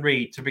Myron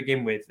Reed to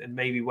begin with, and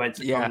maybe Wentz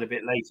coming a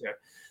bit later.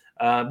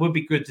 Would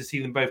be good to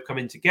see them both come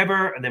in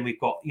together, and then we've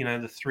got the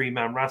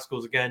 3-man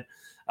Rascals again.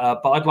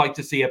 But I'd like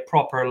to see a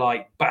proper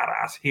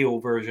badass heel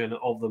version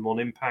of them on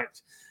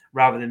Impact,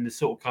 rather than the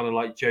sort of kind of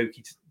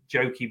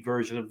jokey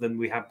version of them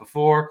we had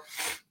before.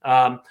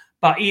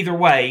 But either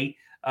way,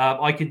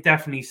 I can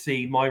definitely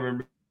see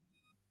Myron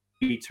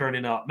Reed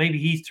turning up. Maybe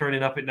he's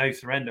turning up at No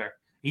Surrender.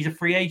 He's a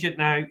free agent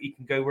now. He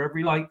can go wherever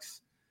he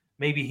likes.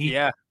 Maybe he's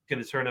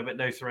going to turn up at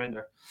No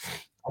Surrender.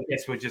 I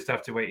guess we'll just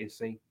have to wait and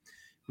see.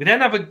 We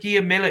then have a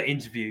Gia Miller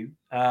interview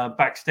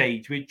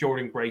backstage with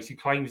Jordynne Grace, who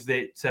claims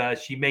that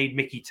she made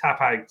Mickey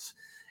tap out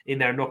in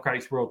their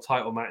Knockouts World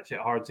title match at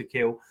Hard to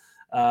Kill.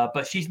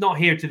 But she's not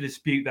here to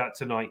dispute that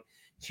tonight.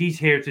 She's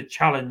here to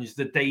challenge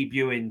the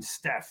debuting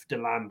Steph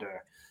DeLander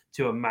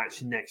to a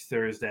match next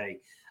Thursday.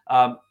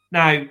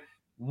 Now,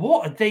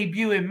 what a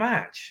debuting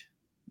match!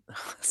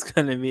 It's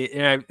going to be,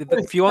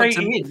 if you want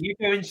to, you're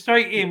going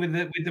straight in with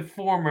the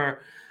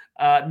former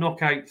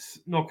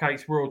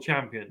Knockouts World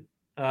Champion.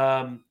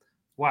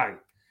 Wow.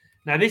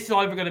 Now, this is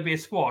either going to be a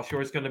squash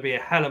or it's going to be a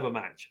hell of a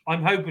match.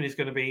 I'm hoping it's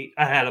going to be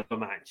a hell of a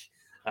match.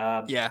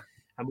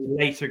 And we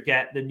later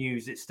get the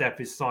news that Steph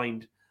has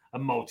signed a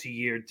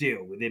multi-year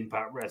deal with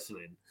Impact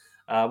Wrestling.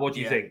 What do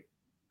you think?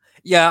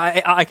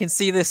 Yeah, I can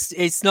see this.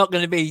 It's not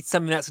going to be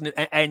something that's going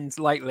to end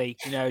lightly,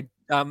 And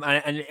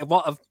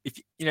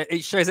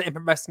it shows that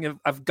Impact Wrestling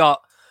have got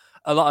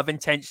a lot of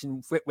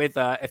intention with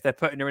if they're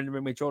putting her in the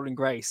room with Jordynne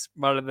Grace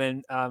rather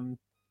than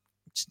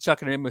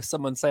chucking her in with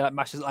someone, say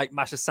Masha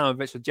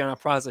Samovich with Gianna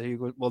Praza,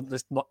 who will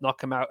just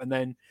knock him out and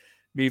then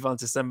move on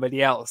to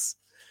somebody else.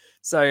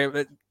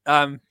 So,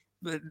 and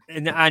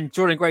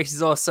Jordynne Grace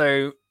is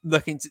also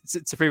looking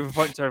to prove a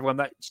point to everyone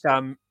that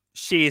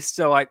she is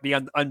still like the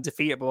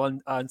undefeatable,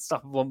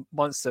 unstoppable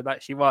monster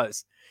that she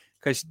was.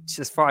 Because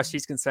as far as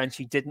she's concerned,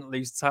 she didn't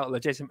lose the title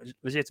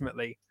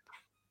legitimately.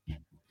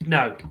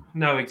 No,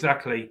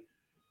 exactly.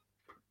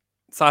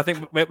 So I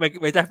think we're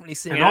definitely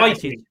seeing an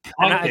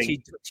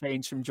attitude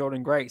change from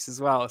Jordynne Grace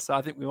as well. So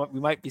I think we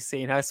might be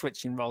seeing her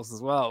switching roles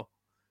as well.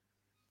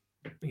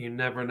 You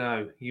never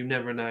know.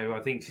 I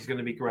think she's going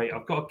to be great.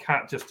 I've got a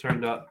cat just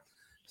turned up.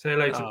 Say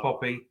hello to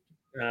Poppy.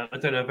 I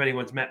don't know if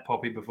anyone's met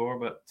Poppy before,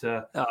 but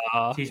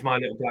she's my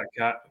little black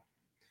cat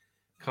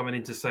coming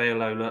in to say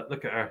hello.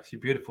 Look at her. She's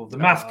beautiful. The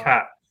masked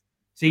cat.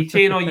 See,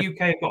 TNI UK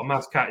have got a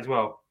masked cat as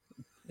well.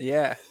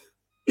 Yeah.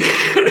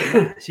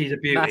 She's a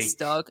beauty. Masked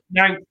dog.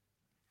 Now,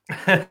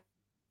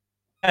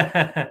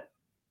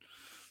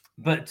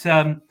 but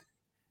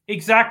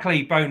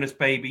exactly, bonus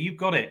baby, you've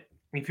got it.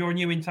 If you're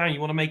new in town, you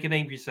want to make a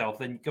name for yourself,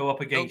 then go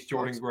up against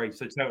Jordynne Grace.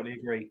 So totally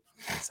agree.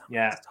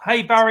 Yeah.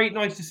 Hey Barry,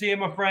 nice to see you,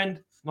 my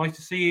friend. Nice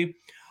to see you.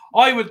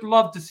 I would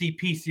love to see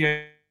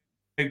PCO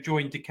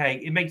join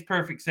Decay. It makes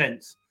perfect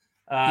sense.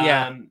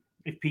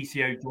 If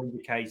PCO joined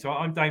Decay, so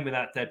I'm down with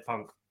that. Dead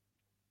Funk.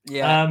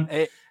 Yeah.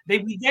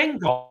 We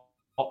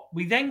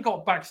then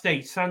got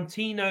backstage.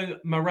 Santino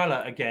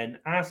Marella again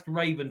asked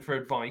Raven for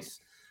advice.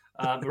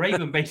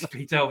 Raven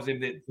basically tells him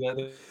that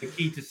the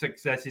key to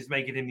success is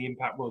making him the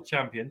Impact World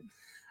Champion.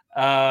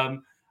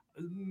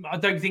 I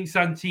don't think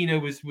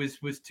Santino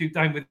was too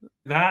down with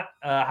that.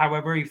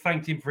 However, he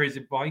thanked him for his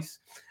advice,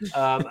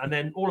 and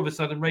then all of a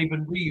sudden,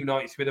 Raven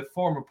reunites with a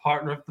former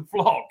partner of the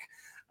vlog.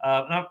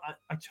 And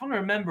I'm trying to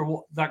remember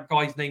what that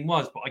guy's name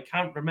was, but I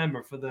can't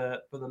remember for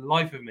the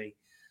life of me.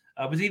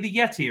 Was he the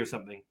Yeti or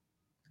something?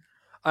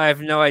 I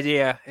have no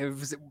idea. It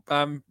was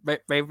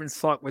Raven's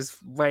Flock was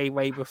way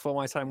before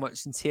my time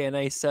watching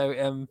TNA, so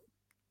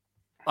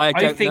I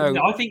don't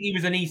know. I think he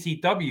was an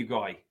ECW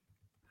guy.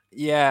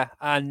 Yeah,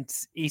 and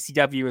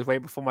ECW was way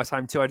before my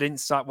time too. I didn't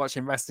start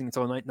watching wrestling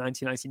until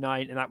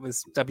 1999, and that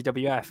was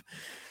WWF.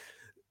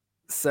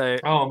 So,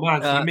 oh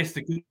man, so you missed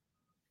a good.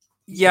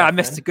 Yeah, I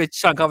missed a good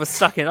chunk. I was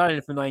stuck in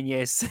Ireland for 9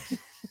 years.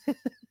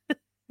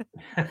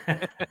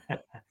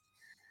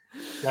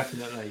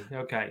 Definitely.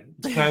 Okay.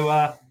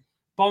 So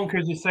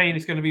Bonkers is saying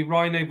it's going to be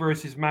Rhino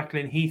versus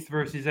Macklin, Heath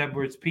versus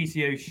Edwards,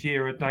 PCO,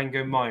 Shearer,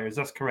 Dango, Myers.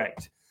 That's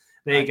correct.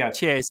 There you go.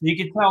 Cheers. You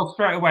can tell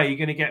straight away you're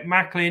going to get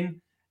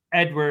Macklin,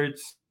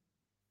 Edwards,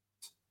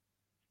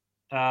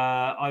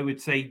 I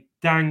would say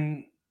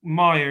Dan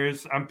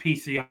Myers and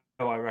PCO,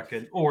 I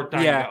reckon. Or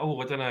Dango. Yeah. Oh,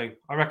 I don't know.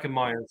 I reckon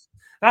Myers.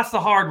 That's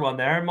the hard one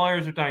there,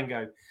 Myers or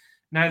Dango.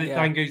 Now that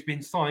Dango's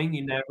been signed,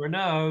 you never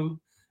know.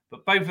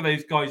 But both of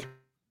those guys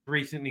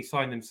recently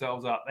signed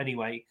themselves up.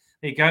 Anyway,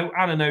 there you go.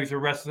 Anna knows her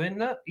wrestling.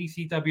 That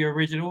ECW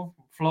original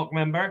Flock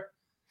member.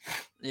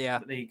 Yeah.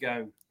 But there you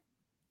go.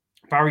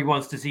 Barry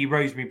wants to see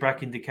Rosemary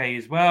back in Decay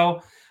as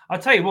well. I'll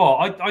tell you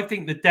what, I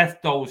think the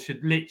Death Dolls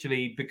should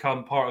literally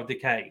become part of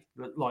Decay.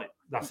 Like,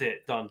 that's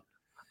it, done.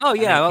 Oh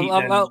yeah,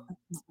 well,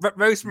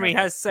 Rosemary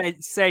has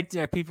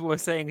said people were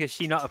saying is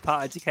she not a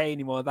part of Decay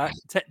anymore? That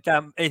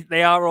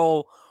they are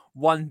all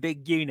one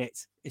big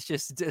unit. It's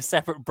just a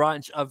separate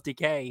branch of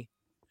Decay,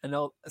 and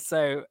all.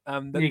 So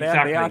exactly.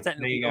 they are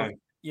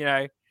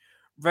technically,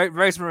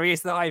 Rosemary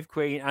is the Hive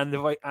Queen and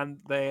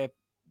the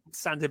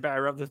standard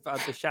bearer of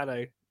the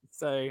Shadow.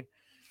 So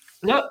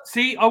look,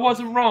 see, I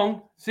wasn't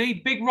wrong. See,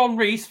 Big Ron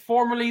Reese,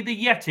 formerly the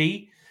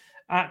Yeti,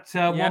 at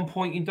one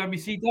point in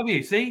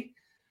WCW. See.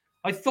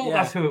 I thought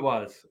that's who it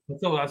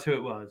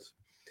was.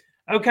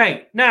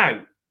 Okay,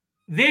 now,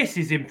 this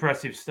is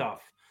impressive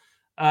stuff.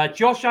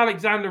 Josh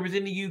Alexander was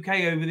in the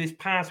UK over this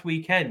past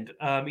weekend.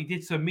 He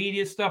did some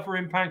media stuff for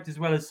Impact as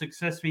well as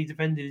successfully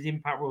defended his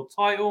Impact World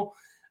title.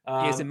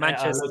 He's in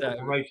Manchester.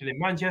 Promotion in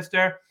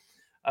Manchester.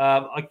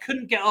 I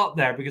couldn't get up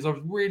there because I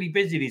was really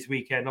busy this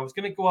weekend. I was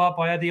going to go up.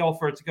 I had the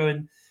offer to go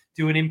and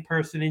do an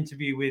in-person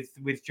interview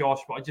with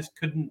Josh, but I just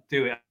couldn't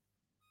do it.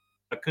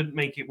 I couldn't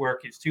make it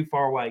work. It's too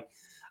far away.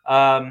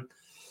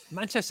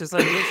 Manchester's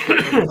like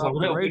I was a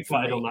little bit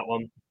gutted on that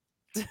one.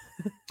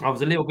 I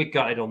was a little bit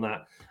gutted on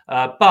that.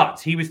 But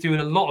he was doing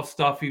a lot of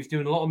stuff. He was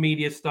doing a lot of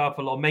media stuff,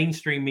 a lot of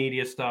mainstream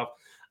media stuff.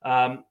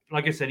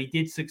 Like I said, he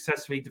did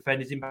successfully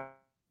defend his Impact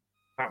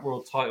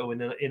World title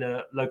in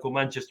a local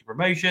Manchester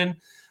promotion.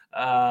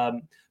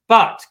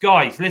 But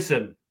guys,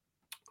 listen.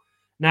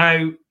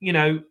 Now,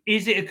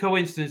 is it a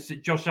coincidence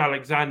that Josh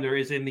Alexander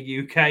is in the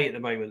UK at the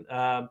moment?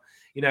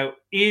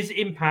 Is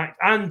Impact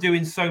and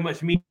doing so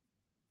much media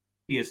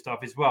stuff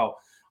as well?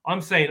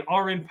 I'm saying,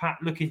 are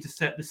Impact looking to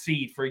set the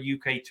seed for a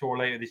UK tour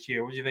later this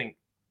year? What do you think?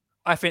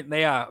 I think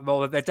they are.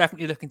 Well, they're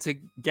definitely looking to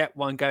get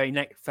one going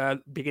for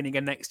beginning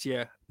of next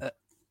year. But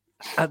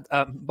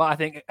I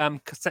think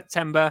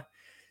September,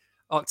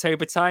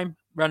 October time,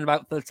 round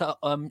about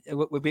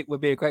it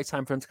would be a great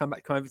time for them to come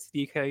over to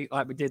the UK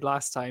like we did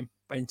last time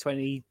in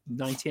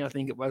 2019. I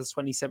think it was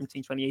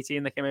 2017,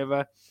 2018. They came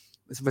over.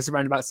 It was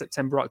around about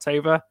September,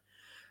 October.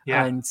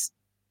 Yeah. And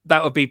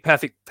that would be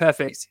perfect.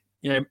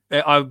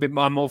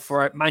 I'm all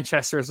for it.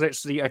 Manchester is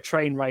literally a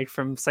train ride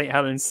from St.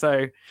 Helens,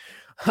 so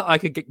I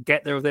could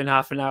get there within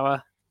half an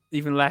hour,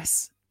 even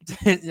less.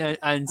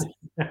 And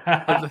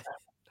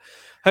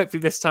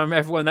hopefully this time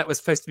everyone that was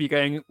supposed to be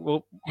going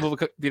will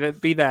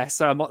be there,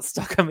 so I'm not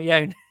stuck on my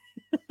own.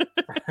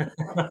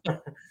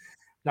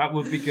 That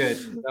would be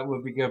good. That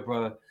would be good,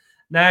 brother.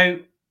 Now,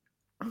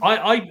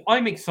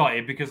 I'm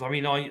excited because I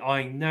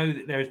know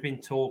that there's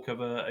been talk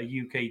of a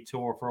UK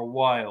tour for a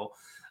while.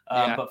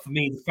 But for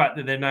me, the fact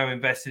that they're now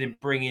invested in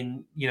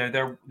bringing,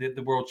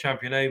 the world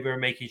champion over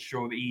and making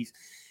sure that he's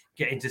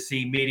getting to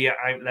see media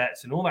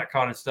outlets and all that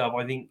kind of stuff,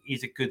 I think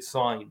is a good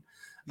sign.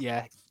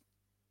 Yeah.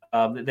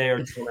 That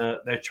they're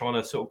trying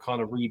to sort of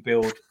kind of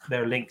rebuild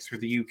their links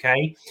with the UK.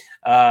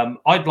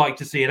 I'd like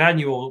to see an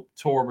annual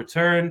tour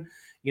return.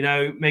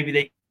 Maybe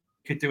they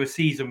could do a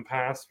season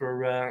pass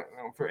for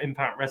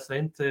Impact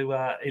Wrestling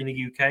in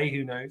the UK.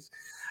 Who knows?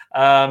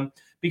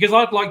 Because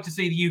I'd like to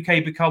see the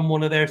UK become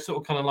one of their sort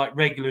of kind of like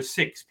regular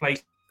 6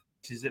 places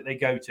that they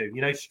go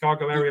to.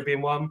 Chicago area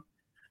being one.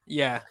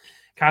 Yeah.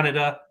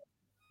 Canada.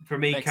 For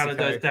me, Mexico.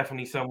 Canada is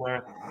definitely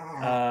somewhere.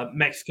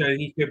 Mexico, you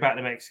need to go back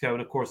to Mexico,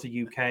 and of course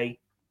the UK.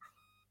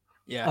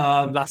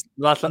 Yeah. Las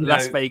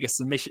Vegas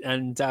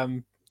and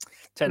Tennessee.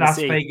 Las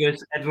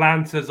Vegas.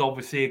 Atlanta's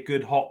obviously a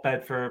good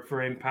hotbed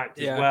for Impact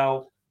as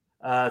well.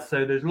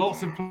 So there's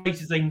lots of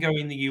places they can go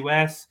in the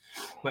US,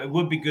 but it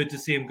would be good to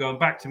see them going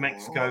back to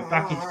Mexico,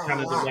 back into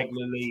Canada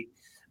regularly.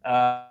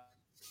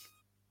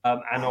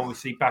 and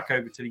obviously back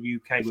over to the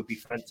UK would be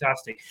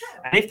fantastic.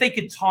 And if they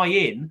could tie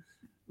in,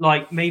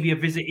 like maybe a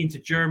visit into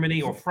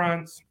Germany or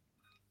France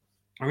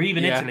or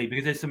even Italy,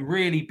 because there's some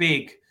really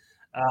big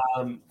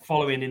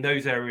following in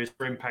those areas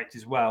for Impact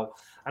as well.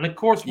 And of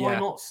course, why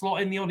not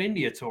slot in the odd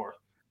India tour?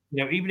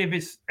 You know, even if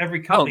it's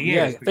every couple of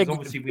years, because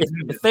obviously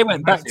if they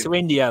went back to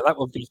India, that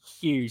would be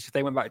huge. If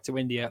they went back to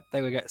India,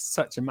 they would get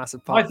such a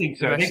massive part. I think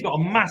so. They've got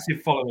a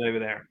massive following over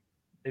there.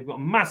 They've got a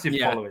massive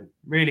following.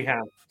 Really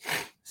have.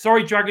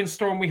 Sorry,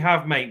 Dragonstorm, we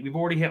have, mate. We've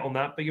already hit on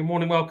that, but you're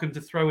more than welcome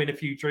to throw in a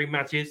few dream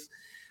matches.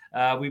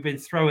 We've been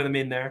throwing them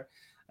in there.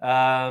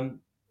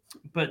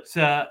 But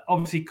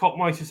obviously,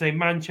 Cockmeister saying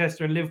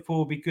Manchester and Liverpool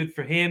will be good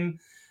for him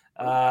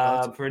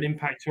for an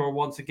Impact tour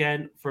once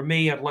again. For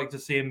me, I'd like to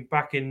see him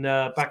back in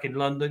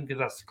London because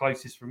that's the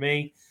closest for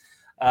me.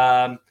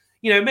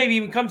 You know, maybe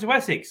even come to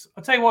Essex.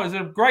 I'll tell you what,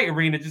 there's a great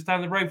arena just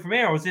down the road from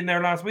here. I was in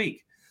there last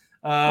week.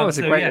 It's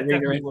a great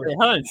arena in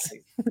St. Helens.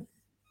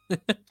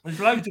 There's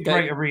loads of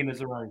great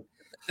arenas around.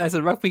 There's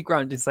a rugby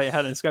ground in St.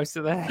 Helens. Goes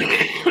to there.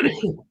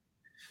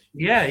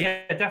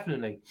 yeah,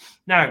 definitely.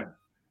 Now,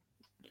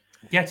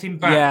 getting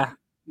back. Yeah,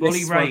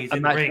 Bully Ray's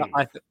in the ring.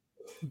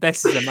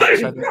 This is a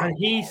match. And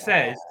he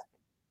says,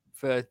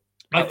 I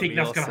think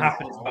that's going to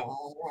happen as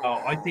well.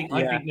 I think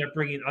they're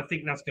bringing. I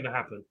think that's going to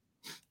happen.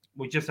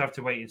 We just have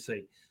to wait and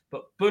see.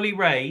 But Bully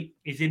Ray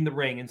is in the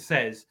ring and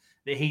says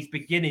that he's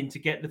beginning to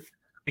get the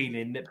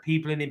feeling that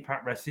people in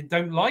Impact Wrestling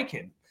don't like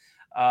him.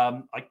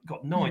 I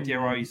got no idea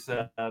where he's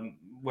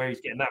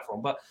getting that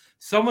from, but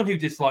someone who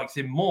dislikes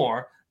him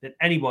more than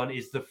anyone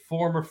is his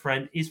former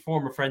friend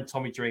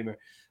Tommy Dreamer.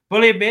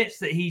 Bully admits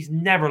that he's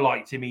never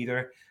liked him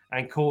either,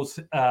 and calls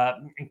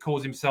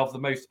himself the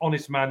most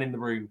honest man in the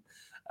room.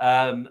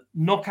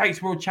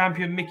 Knockouts World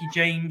Champion Mickie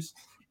James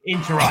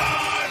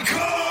interrupts.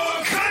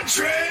 Hardcore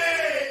country.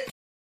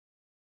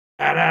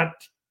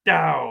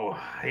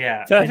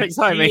 Yeah, perfect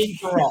timing.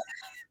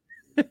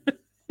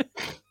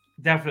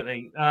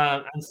 Definitely,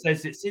 and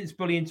says that since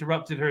Bully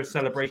interrupted her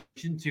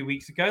celebration 2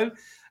 weeks ago,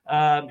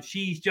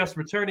 she's just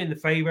returning the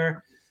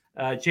favor.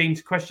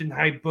 James questioned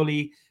how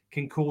Bully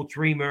can call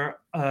Dreamer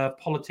a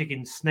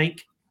politicking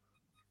snake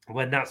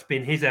when that's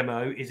been his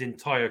MO his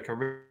entire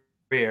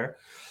career.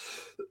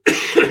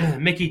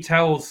 Mickie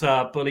tells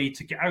Bully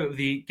to get out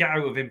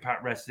of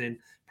Impact Wrestling,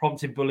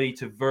 prompting Bully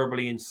to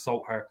verbally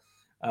insult her.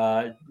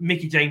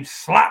 Mickie James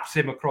slaps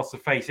him across the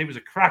face. It was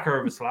a cracker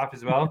of a slap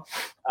as well.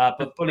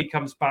 But Bully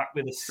comes back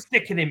with a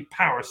sticking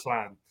power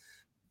slam.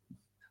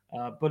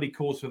 Bully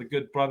calls for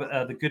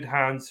the good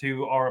hands,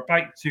 who are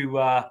about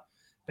to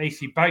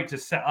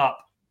set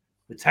up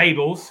the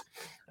tables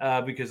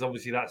because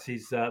obviously that's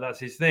his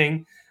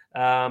thing.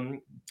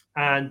 And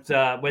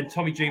when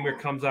Tommy Dreamer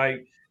comes out,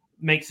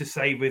 makes a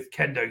save with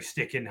kendo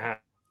stick in hand.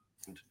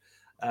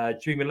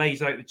 Dreamer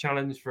lays out the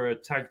challenge for a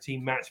tag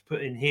team match,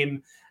 putting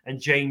him and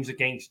James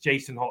against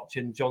Jason Hotch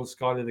and John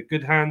Skyler, the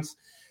Good Hands.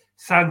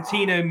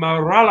 Santino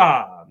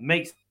Marella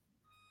makes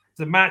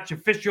the match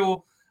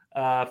official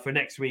for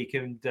next week,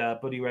 and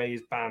Bully Ray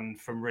is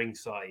banned from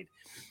ringside.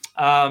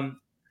 So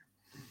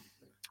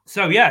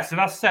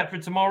that's set for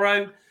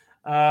tomorrow.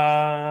 But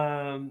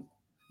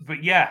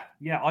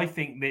I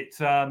think that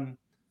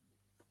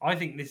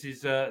this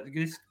is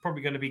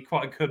probably going to be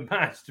quite a good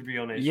match, to be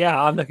honest. Yeah,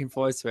 I'm looking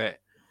forward to it.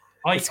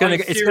 It's gonna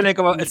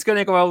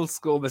go old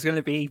school. There's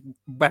gonna be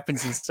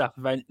weapons and stuff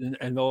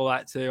and all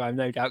that too. I've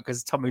no doubt,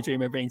 because Tommy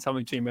Dreamer being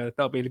Tommy Dreamer,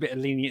 there'll be a bit of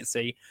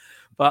leniency.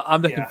 But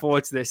I'm looking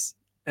forward to this.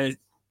 I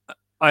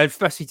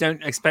especially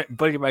don't expect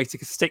Bully Ray to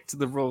stick to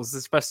the rules,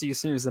 especially as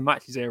soon as the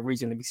matches are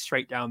originally be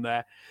straight down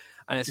there,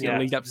 and it's going to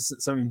lead up to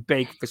something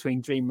big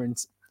between Dreamer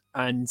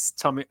and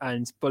Tommy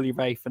and Bully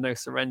Ray for No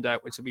Surrender,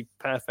 which will be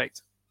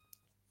perfect.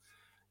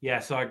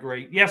 Yes, I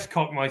agree. Yes,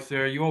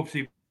 Cockmeister, you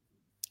obviously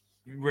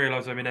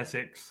realise I'm in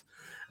Essex.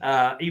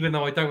 Even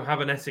though I don't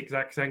have an Essex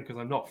accent because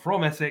I'm not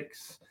from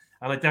Essex,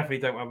 and I definitely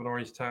don't have an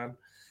orange tan.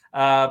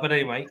 But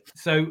anyway,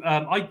 so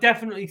I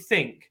definitely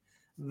think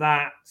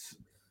that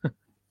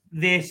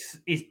this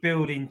is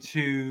building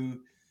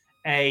to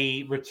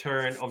a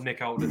return of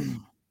Nick Aldis.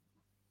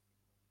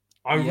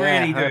 I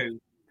really do.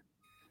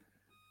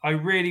 I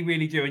really,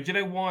 really do. And do you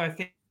know why I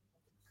think?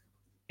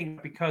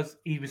 Because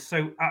he was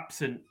so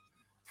absent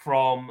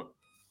from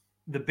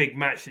the big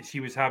match that she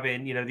was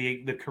having, you know,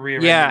 the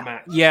career-ending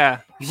match.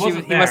 Yeah, he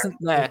wasn't there.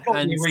 There's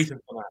probably a reason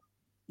for that.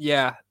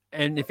 Yeah,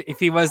 and if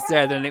he was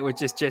there, then it would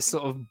just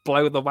sort of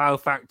blow the wow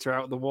factor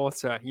out of the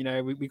water. You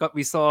know,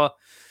 we saw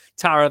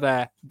Tara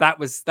there. I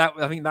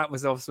think that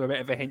was also a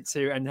bit of a hint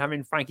too. And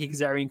having Frankie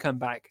Kazarian come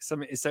back,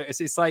 so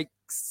it's like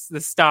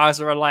the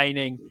stars are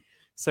aligning,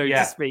 so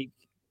to speak.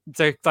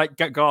 To like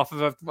go off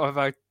of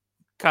a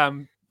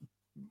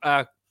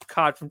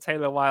card from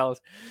Taylor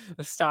Wilde,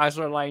 the stars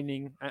are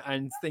aligning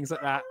and things like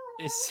that.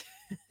 It's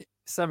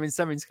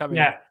something's coming.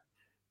 Yeah.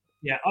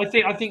 I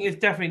think it's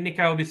definitely Nick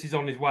Aldis is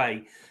on his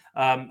way,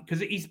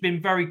 because he's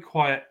been very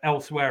quiet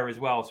elsewhere as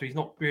well. So he's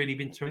not really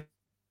been turning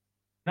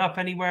up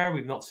anywhere.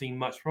 We've not seen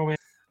much from him,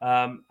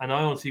 and I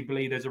honestly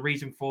believe there's a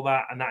reason for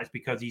that, and that is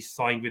because he's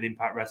signed with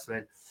Impact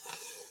Wrestling.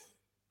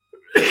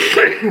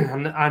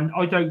 and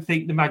I don't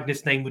think the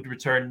Magnus name would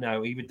return.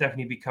 No, he would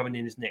definitely be coming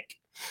in as Nick.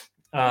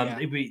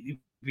 It'd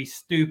be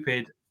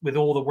stupid with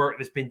all the work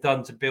that's been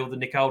done to build the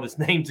Nick Aldis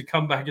name to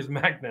come back as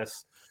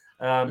Magnus.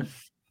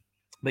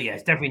 But yeah,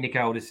 it's definitely Nick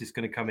Aldis is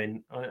going to come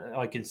in.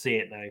 I can see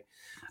it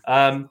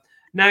now.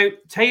 Now,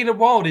 Taylor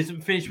Wilde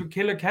isn't finished with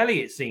Killer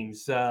Kelly, it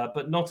seems,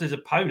 but not as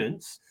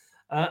opponents.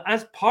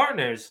 As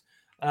partners,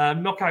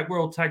 Knockout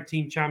World Tag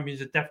Team Champions,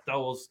 the Death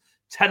Dolls,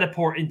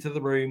 teleport into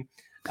the room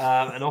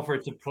and offer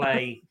to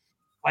play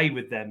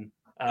with them.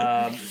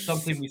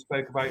 Something we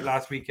spoke about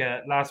last week.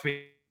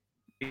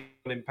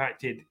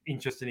 Impacted,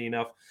 interestingly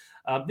enough.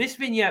 This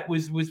vignette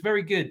was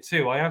very good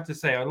too. I have to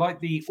say, I like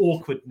the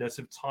awkwardness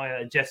of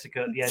Taya and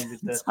Jessica at the end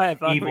with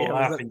the evil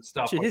laughing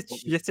stuff. She's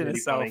shitting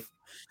herself.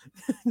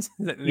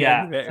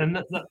 Yeah,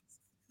 and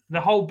the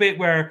whole bit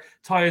where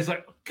Taya's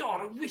like, oh,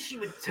 "God, I wish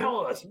you would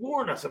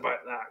warn us about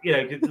that." You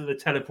know, the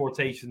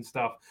teleportation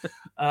stuff.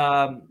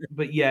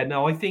 But yeah,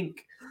 no, I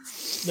think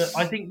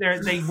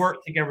they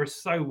work together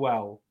so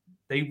well.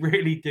 They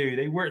really do.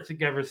 They work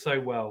together so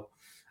well.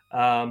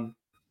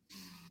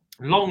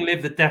 Long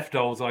live the Death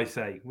Dolls, I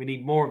say. We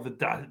need more of the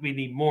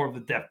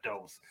Death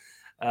Dolls.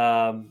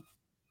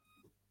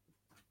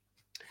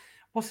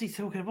 What's he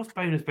talking? What's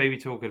Bonus Baby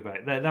talking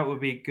about? That would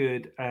be a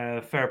good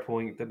fair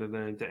point.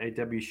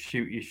 AW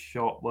shoot your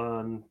shot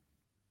one.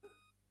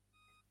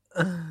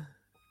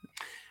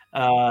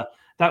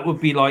 That would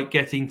be like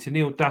getting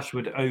Tennille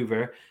Dashwood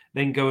over,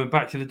 then going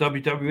back to the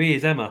WWE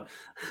as Emma.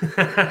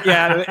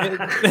 Yeah,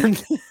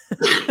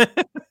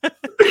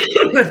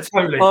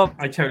 totally.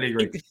 I totally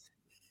agree.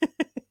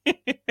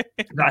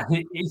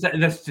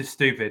 That's just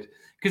stupid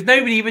because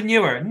nobody even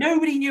knew her.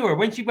 Nobody knew her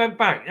when she went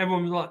back.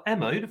 Everyone was like,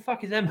 "Emma, who the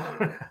fuck is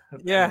Emma?"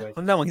 Yeah, anyway.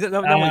 well, no one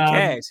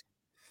cared.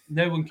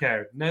 No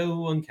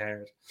one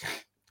cared,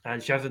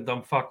 and she hasn't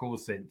done fuck all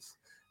since.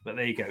 But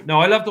there you go. No,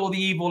 I loved all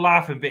the evil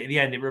laughing bit at the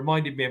end. It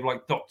reminded me of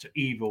like Dr.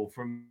 Evil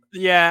from.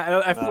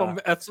 Yeah, everyone.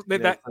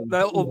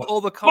 All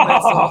the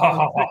comments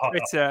on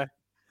Twitter,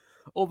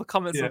 all the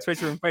comments on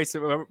Twitter and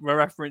Facebook were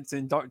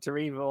referencing Dr.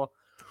 Evil.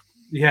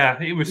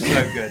 Yeah, it was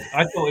so good.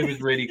 I thought it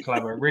was really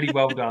clever, really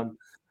well done.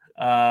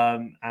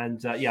 I'm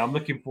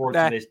looking forward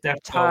to this.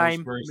 Death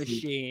Time Dolls versus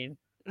Machine.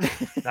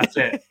 That's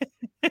it.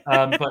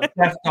 But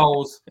Death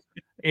Dolls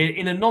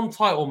in a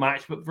non-title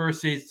match, but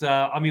versus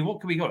what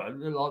can we got?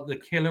 Like the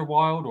Killer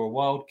Wilde or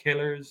Wild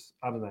Killers?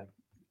 I don't know.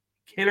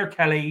 Killer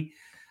Kelly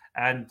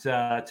and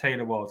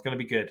Taylor Wilde. It's going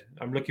to be good.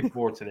 I'm looking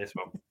forward to this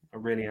one. I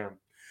really am.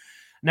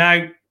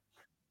 Now.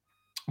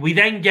 We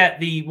then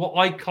get what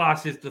I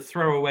class as the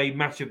throwaway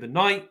match of the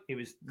night. It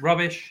was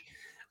rubbish.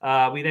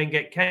 We then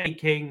get Kenny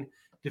King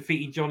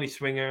defeating Johnny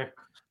Swinger,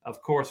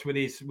 of course, with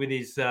his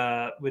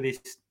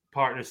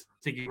partner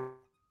Stiggy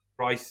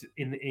Rice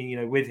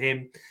with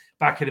him,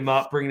 backing him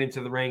up, bringing him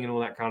to the ring, and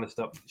all that kind of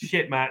stuff.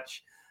 Shit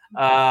match.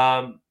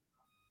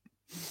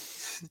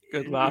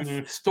 Good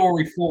laugh.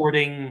 Story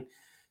forwarding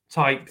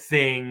type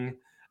thing.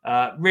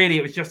 Really,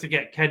 it was just to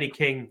get Kenny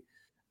King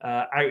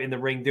out in the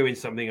ring doing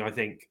something, I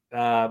think,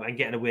 and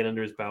getting a win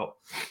under his belt.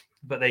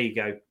 But there you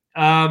go.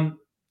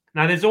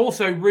 Now, there's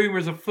also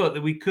rumors afoot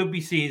that we could be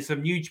seeing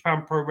some New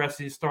Japan Pro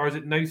Wrestling stars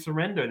at No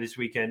Surrender this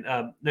weekend,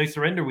 No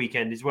Surrender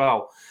weekend as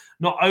well.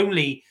 Not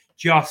only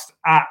just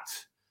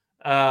at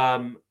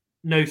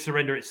No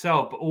Surrender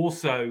itself, but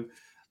also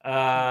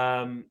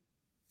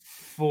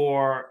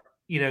for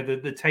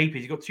the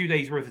tapings. You've got 2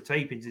 days worth of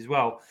tapings as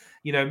well.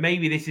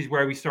 Maybe this is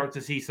where we start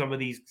to see some of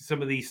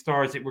these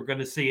stars that we're going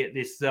to see at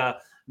this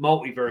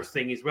multiverse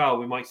thing as well.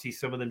 We might see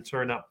some of them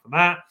turn up for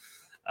that.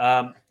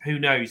 Who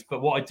knows?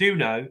 But what I do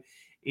know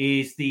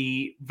is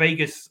the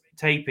Vegas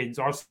tapings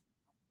are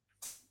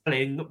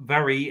selling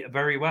very,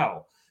 very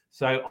well.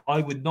 So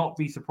I would not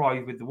be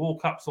surprised with the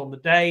walk-ups on the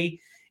day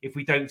if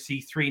we don't see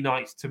 3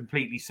 nights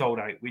completely sold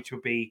out, which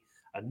would be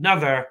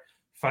another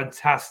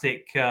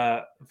fantastic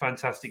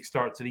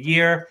start to the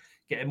year,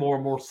 getting more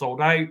and more sold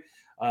out.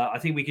 I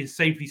think we can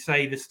safely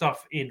say the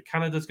stuff in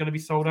Canada is going to be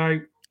sold out.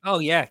 Oh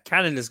yeah,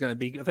 Canada's going to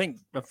be. I think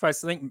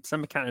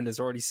some of Canada's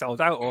already sold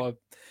out or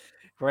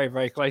very,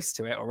 very close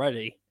to it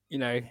already.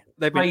 They've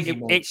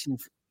been itching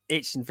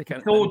for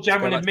Canada. It's all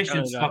general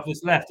admission stuff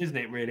that's left, isn't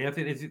it? Really, I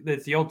think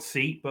there's the odd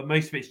seat, but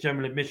most of it's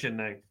general admission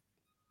now.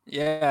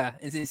 Yeah,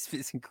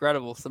 it's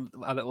incredible.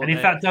 And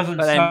if that doesn't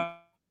sell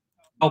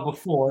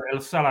before,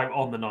 it'll sell out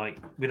on the night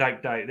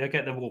without doubt. They'll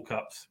get the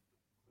walk-ups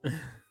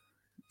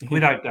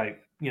without doubt.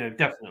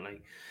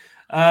 Definitely.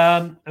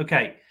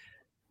 Okay,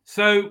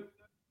 so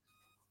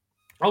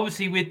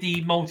obviously with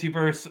the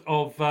multiverse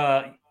of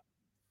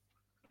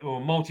or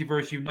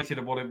Multiverse United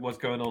of what it was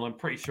going on, I'm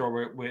pretty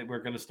sure we're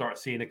going to start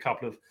seeing a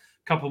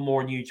couple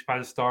more New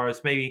Japan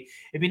stars. Maybe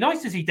it'd be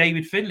nice to see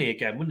David Finlay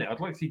again, wouldn't it?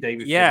 I'd like to see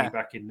David Finlay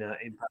back in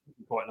Impact. It'd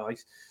be quite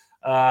nice.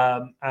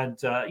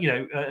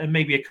 And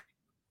maybe a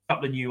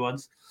couple of new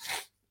ones.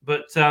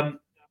 But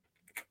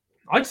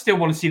I'd still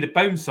want to see the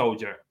Bone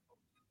Soldier.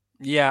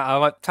 Yeah, I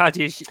like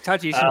Taji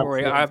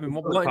Ishimori. I've been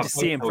wanting to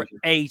see him for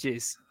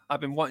ages.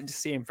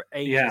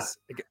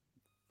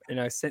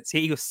 Since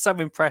he was so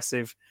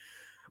impressive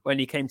when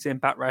he came to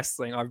Impact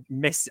Wrestling. I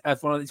miss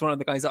he's one of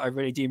the guys that I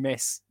really do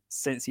miss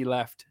since he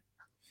left.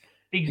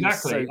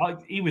 Exactly.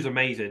 He was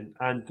amazing,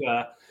 and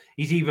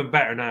he's even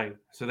better now.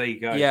 So there you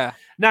go. Yeah.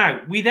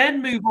 Now we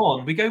then move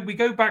on. We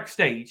go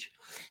backstage,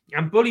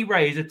 and Bully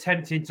Ray is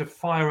attempting to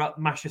fire up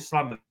Masha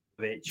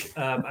Slamovich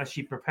as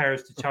she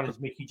prepares to challenge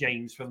Mickie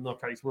James for the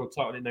Knockouts World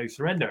Title in No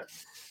Surrender.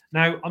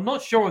 Now I'm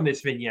not sure on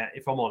this vignette,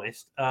 if I'm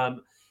honest.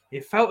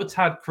 It felt a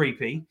tad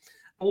creepy,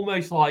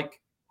 almost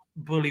like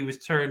Bully was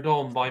turned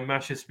on by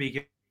Masha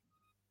speaking.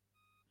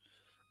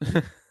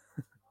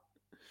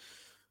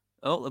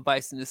 Oh, the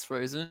bison is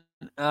frozen.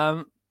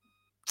 God.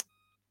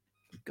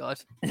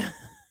 In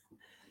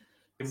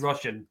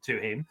Russian to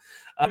him.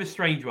 A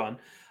strange one.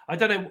 I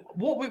don't know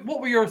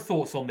what were your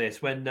thoughts on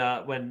this when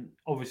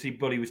obviously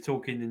Bully was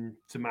talking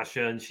to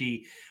Masha and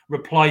she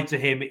replied to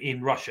him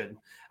in Russian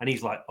and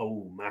he's like,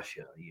 "Oh,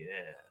 Masha,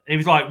 yeah." And it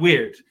was like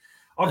weird.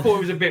 I thought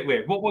it was a bit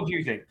weird. What do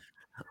you think?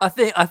 I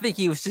think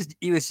he was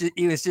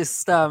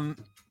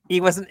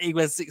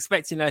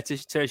expecting her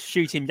to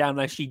shoot him down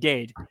as she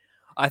did.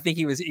 I think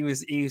he was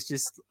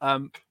just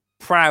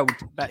proud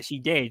that she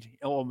did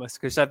almost,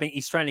 because I think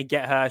he's trying to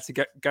get her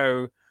to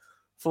go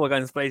full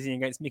guns blazing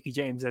against Mickie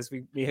James, as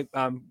we can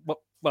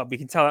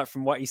tell that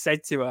from what he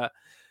said to her.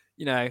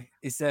 You know,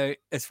 so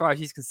as far as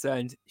she's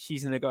concerned,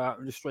 she's going to go out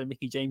and destroy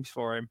Mickie James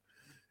for him.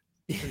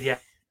 Yeah,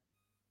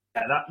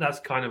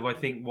 that's kind of I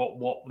think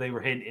what they were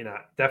hinting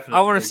at. Definitely,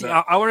 I want to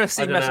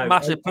see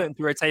Masha put him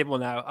through a table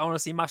now. I want to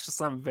see Masha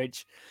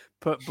Slamovich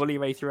put Bully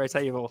Ray through a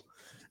table.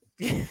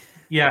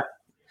 Yeah,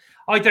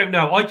 I don't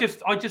know. I just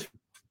felt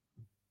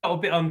a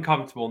bit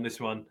uncomfortable on this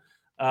one.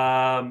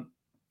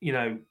 You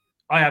know,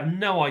 I have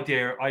no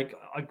idea.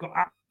 I've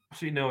got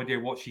absolutely no idea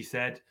what she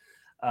said.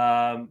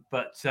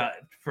 But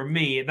for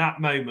me, at that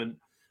moment,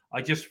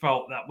 I just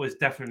felt that was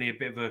definitely a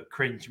bit of a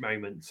cringe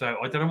moment. So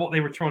I don't know what they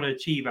were trying to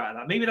achieve out of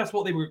that. Maybe that's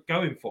what they were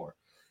going for.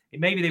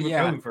 Maybe they were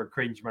going for a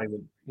cringe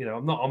moment. You know,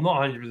 I'm not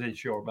 100%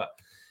 sure, but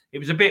it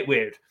was a bit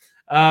weird.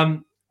 Now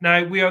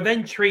we are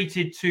then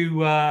treated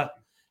to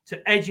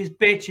Edge's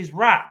bitch's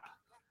rap.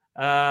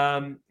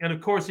 And of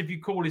course, if you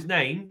call his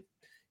name,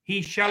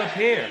 he shall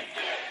appear.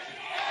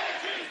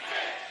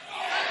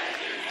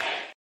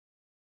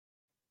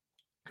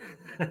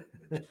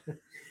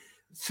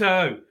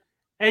 So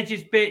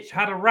Edge's bitch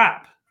had a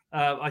rap.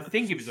 I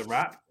think it was a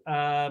rap,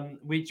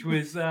 which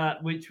was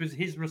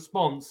his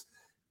response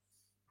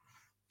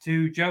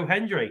to Joe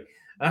Hendry.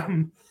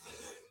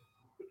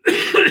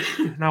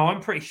 Now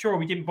I'm pretty sure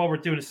we didn't bother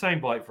doing a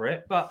soundbite for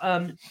it, but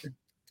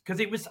because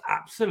it was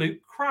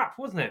absolute crap,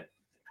 wasn't it?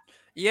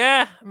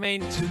 Yeah, I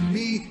mean, to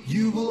me,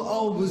 you will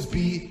always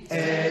be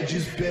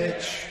Edge's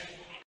bitch.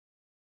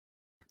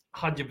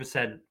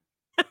 100%.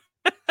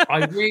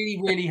 I really,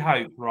 really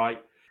hope,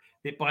 right,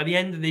 that by the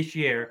end of this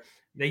year,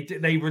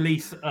 they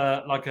release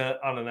like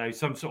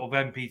some sort of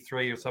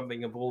MP3 or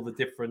something of all the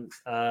different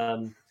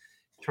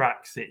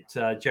tracks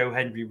that Joe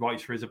Hendry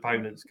writes for his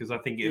opponents, because I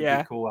think it would be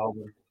a cool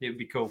album. It would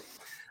be cool.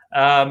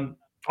 I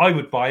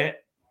would buy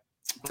it.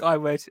 I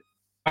would.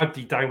 I'd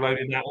be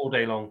downloading that all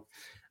day long.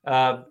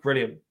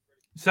 Brilliant.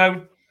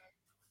 So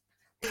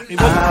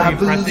it wasn't I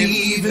very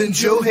believe in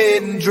Joe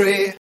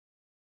Hendry.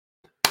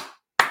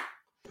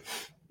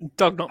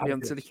 Dog knocked me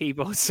onto the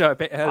keyboard, so a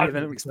bit earlier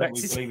than I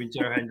expected. I believe in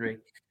Joe Hendry.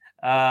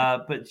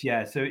 But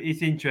yeah, so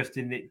it's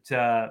interesting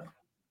that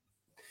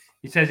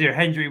it says here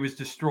Hendry was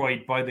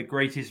destroyed by the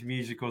greatest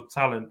musical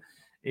talent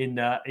in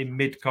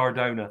Mid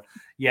Cardona.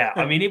 Yeah,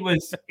 I mean it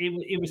was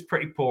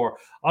pretty poor.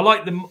 I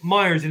like the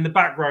Myers in the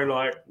background,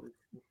 like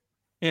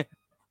it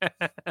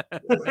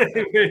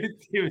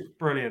was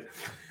brilliant.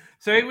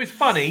 So it was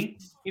funny.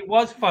 It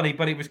was funny,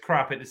 but it was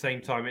crap at the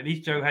same time. At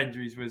least Joe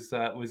Hendry's was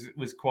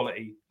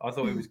quality. I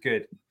thought it was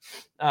good.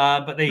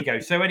 But there you go.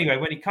 So anyway,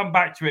 when he come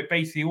back to it,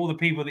 basically all the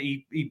people that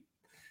he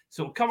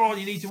sort of, come on,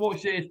 you need to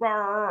watch this.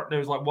 There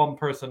was like one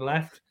person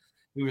left.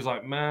 He was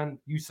like, man,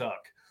 you suck.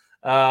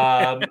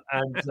 So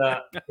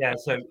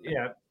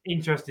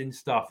interesting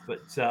stuff.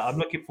 But I'm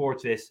looking forward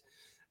to this.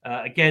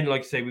 Again,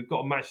 like I say, we've got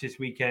a match this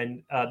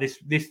weekend,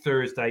 this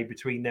Thursday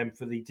between them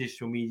for the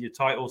digital media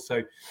title.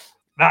 So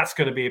that's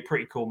going to be a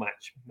pretty cool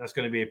match.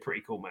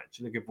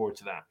 Looking forward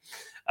to that.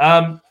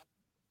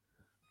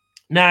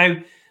 Now,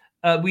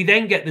 we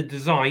then get the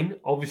design.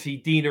 Obviously,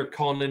 Diener,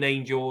 Khan, and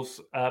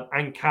Angels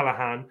and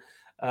Callahan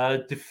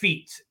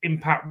defeat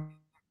Impact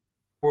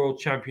World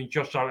Champion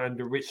Josh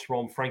Alexander, Rich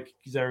Swann, Frankie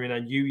Kazarian,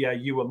 and Yuya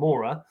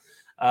Uemura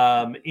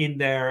in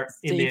their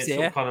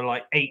sort of kind of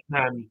like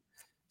 8-man.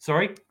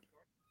 Sorry?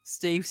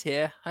 Steve's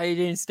here. How you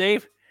doing,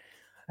 Steve?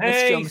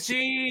 Hey,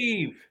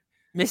 Steve!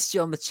 Missed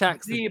you on the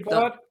chat. See you,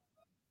 bud.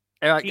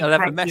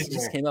 11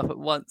 messages came up at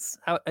once.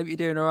 How are you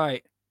doing? All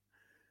right.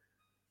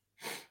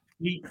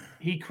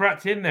 He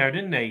cracked in there,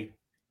 didn't he?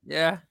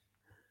 Yeah,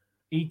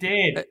 he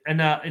did. And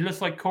it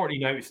looks like Courtney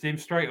noticed him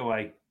straight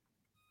away.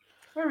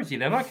 Where is he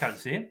then? I can't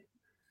see him.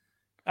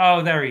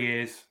 Oh, there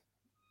he is.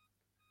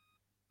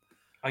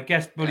 I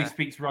guess Bully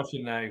speaks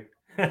Russian now.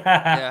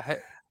 Yeah.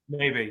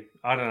 Maybe.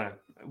 I don't know.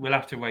 We'll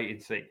have to wait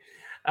and see.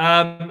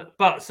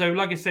 But so,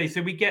 like I say,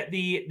 so we get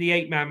the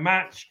 8-man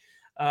match.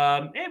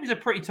 It was a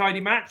pretty tidy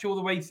match all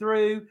the way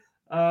through.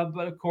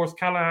 But of course,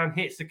 Callahan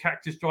hits the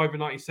Cactus Driver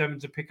 97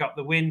 to pick up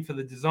the win for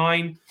the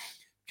design.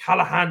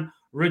 Callahan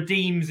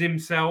redeems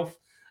himself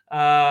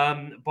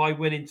by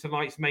winning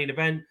tonight's main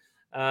event.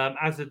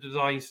 As the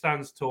design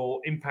stands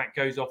tall, Impact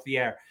goes off the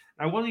air.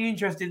 Now, one of the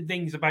interesting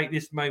things about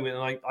this moment,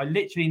 and I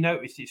literally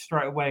noticed it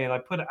straight away, and I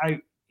put it out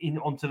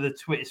onto the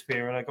Twitter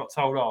sphere, and I got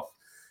told off.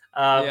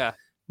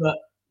 But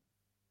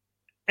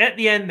at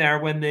the end there,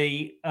 when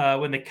the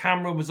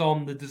camera was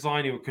on the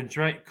designer,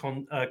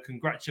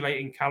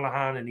 congratulating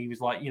Callahan, and he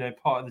was like,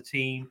 part of the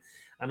team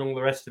and all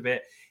the rest of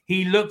it.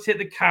 He looked at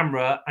the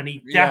camera and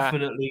he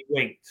definitely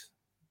winked.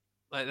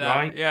 Like that,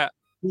 right? Yeah.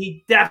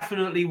 He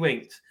definitely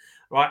winked,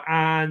 right?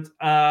 And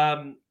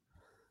I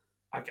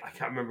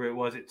can't remember who it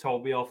was. It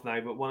told me off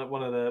now, but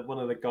one of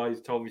the guys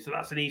told me. So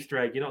that's an Easter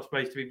egg. You're not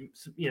supposed to be,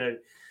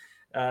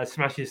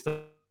 smashing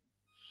stuff.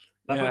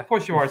 But of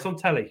course you are. It's on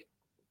telly.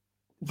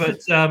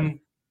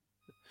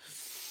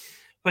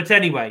 But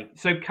anyway,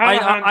 so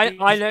Callahan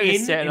I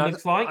noticed it. It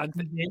looks like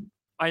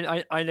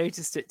I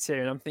noticed it too,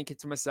 and I'm thinking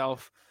to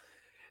myself,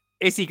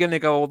 is he going to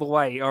go all the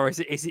way, or is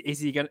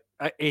he going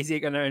to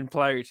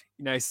implode?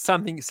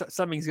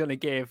 Something's going to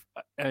give,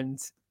 and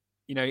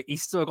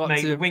he's still got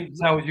to. The wink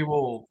tells you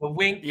all. The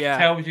wink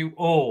tells you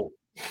all.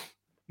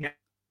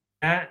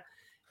 Yeah,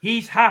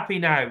 he's happy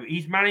now.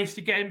 He's managed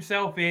to get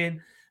himself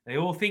in. They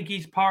all think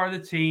he's part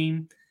of the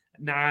team,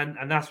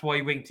 and that's why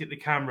he winked at the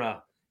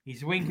camera.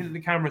 He's winking at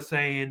the camera,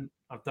 saying,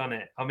 "I've done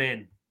it. I'm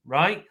in."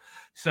 Right.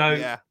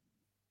 So,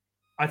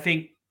 I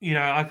think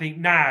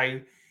now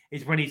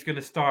is when he's going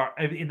to start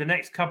in the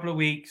next couple of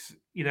weeks.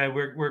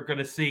 We're going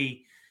to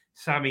see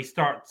Sammy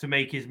start to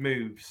make his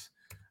moves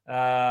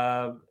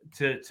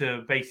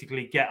to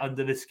basically get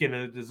under the skin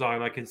of the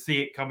design. I can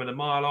see it coming a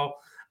mile off.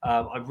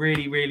 I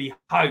really, really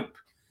hope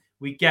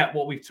we get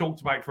what we've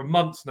talked about for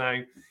months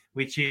now,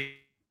 which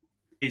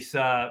is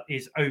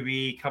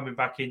OVE coming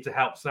back in to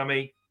help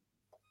Sammy.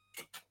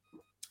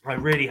 I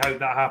really hope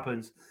that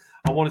happens.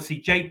 I want to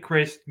see Jake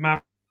Crist,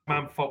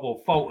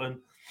 Fulton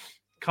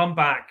come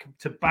back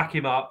to back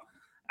him up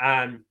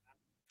and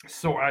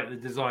sort out the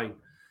design.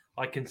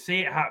 I can see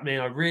it happening.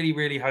 I really,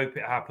 really hope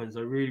it happens.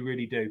 I really,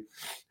 really do.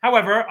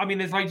 However, I mean,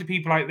 there's loads of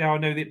people out there. I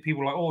know that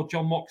people are like, oh,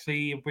 John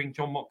Moxley, and bring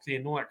John Moxley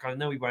and all that kind of.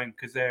 No, he won't,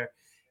 because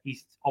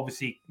he's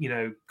obviously,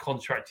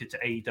 contracted to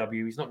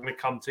AEW. He's not going to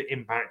come to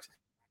Impact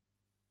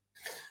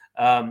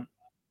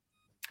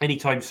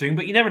anytime soon.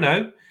 But you never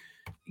know.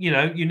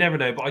 You never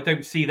know. But I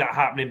don't see that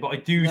happening. But I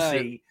do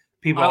see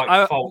people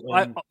like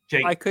Fulton,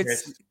 Jake. I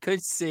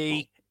could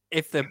see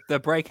if the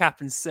break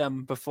happens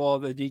before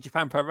the New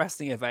Japan Pro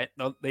Wrestling event,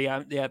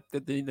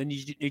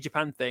 the New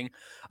Japan thing.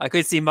 I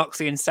could see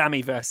Moxley and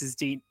Sammy versus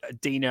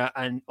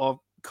Dina or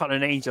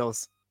Cotton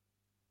Angels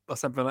or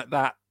something like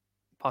that,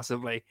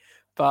 possibly.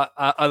 But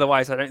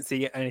otherwise, I don't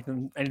see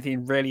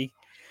anything really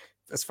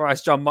as far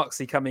as John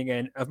Moxley coming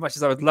in. As much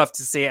as I would love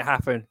to see it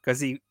happen, because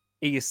he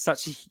is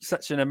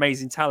such an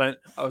amazing talent.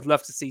 I would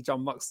love to see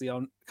John Moxley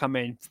come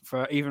in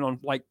for even on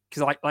like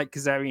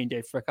Kazarian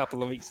did for a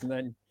couple of weeks and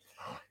then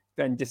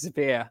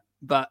disappear.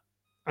 But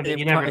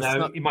you never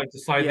know. He might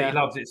decide that he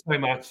loves it so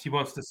much he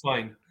wants to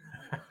sign.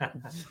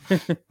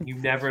 You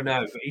never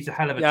know. But he's a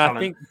hell of a talent. I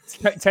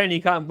think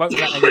Tony can't vote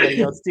that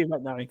anybody else do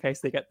right now in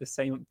case they get the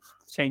same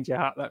change of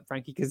heart that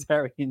Frankie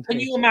Kazarian did. Can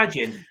you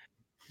imagine?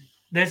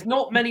 There's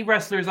not many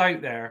wrestlers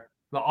out there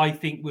that I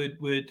think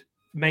would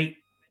make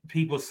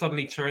people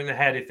suddenly turn their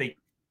head if they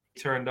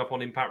turned up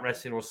on Impact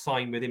Wrestling or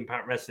signed with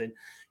Impact Wrestling.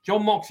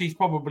 John Moxley's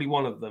probably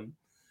one of them.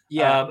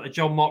 Yeah.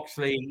 John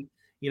Moxley,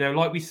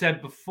 like we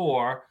said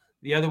before,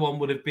 the other one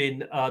would have been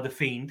The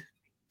Fiend,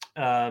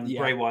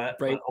 Bray Wyatt.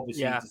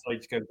 Obviously, he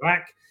decided to go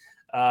back.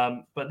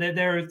 But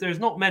there's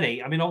not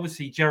many. I mean,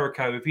 obviously,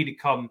 Jericho, if he'd have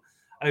come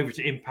over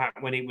to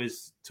Impact when it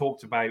was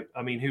talked about,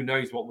 I mean, who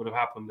knows what would have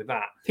happened with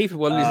that. People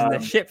were losing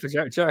their shit for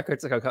Jericho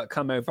to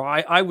come over.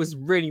 I was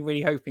really,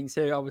 really hoping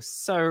to. I was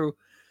so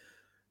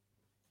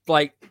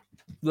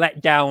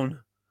let down,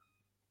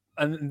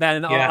 and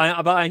then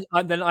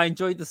I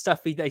enjoyed the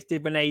stuff they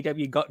did when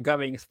AEW got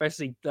going,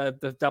 especially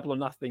the Double or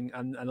Nothing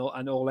and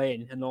All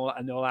In and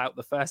all out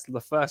the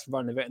first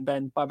run of it. And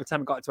then by the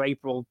time I got to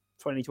April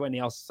 2020,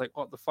 I was just like,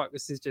 what the fuck?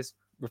 This is just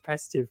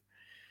repetitive.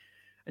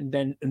 And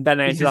then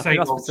I ended up in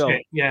hospital.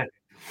 Yeah.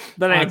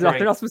 Then I ended up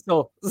in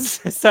hospital.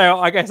 So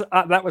I guess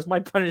that was my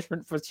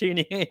punishment for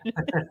tuning in.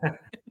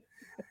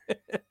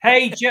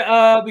 Hey,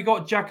 we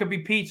got Jacoby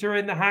Peter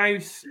in the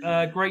house.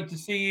 Great to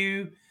see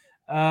you.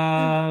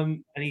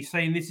 And he's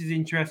saying this is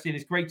interesting.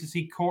 It's great to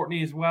see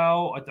Courtney as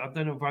well. I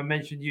don't know if I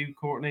mentioned you,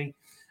 Courtney.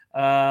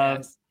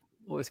 Yes.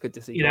 Always good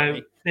to see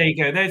you. There you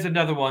go. There's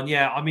another one.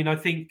 Yeah, I mean, I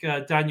think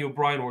Daniel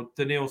Bryan or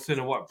Danielson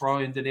or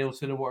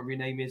whatever your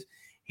name is,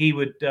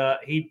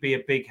 he'd be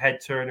a big head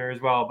turner as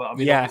well. But I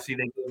mean, obviously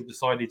they all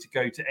decided to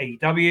go to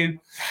AEW,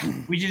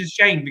 which is a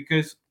shame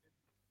because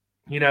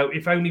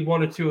if only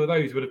one or two of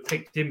those would have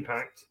picked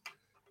Impact,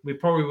 we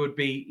probably would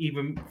be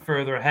even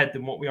further ahead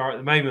than what we are at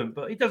the moment.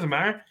 But it doesn't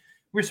matter.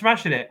 We're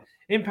smashing it.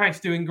 Impact's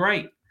doing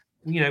great,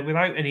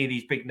 without any of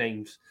these big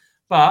names.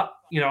 But,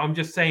 I'm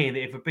just saying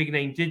that if a big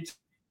name did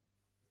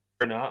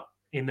turn up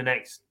in the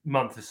next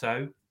month or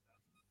so,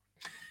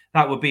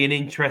 that would be an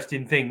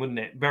interesting thing, wouldn't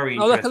it? Very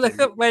interesting. Look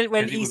at when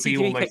 'cause it would be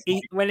almost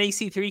like- when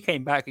EC3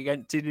 came back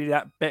again to do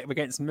that bit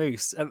against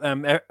Moose.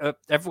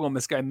 Everyone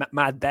was going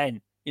mad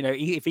then.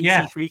 If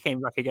EC3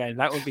 came back again,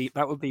 that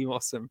would be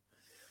awesome.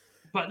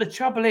 But the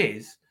trouble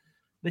is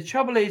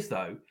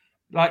though,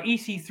 like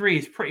EC3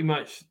 has pretty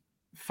much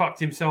fucked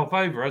himself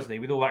over, hasn't he,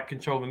 with all that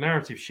control the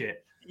narrative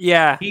shit.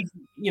 Yeah,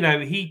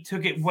 he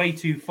took it way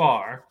too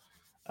far,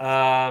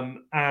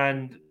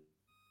 and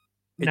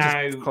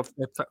now he's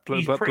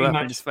pretty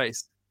much in his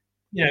face.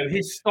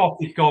 His stock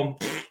is gone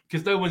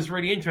because no one's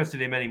really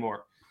interested in him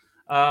anymore.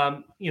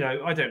 I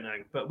don't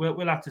know, but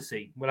we'll have to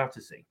see. But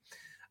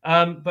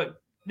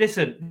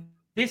listen,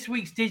 this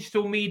week's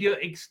digital media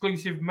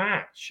exclusive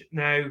match.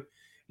 Now,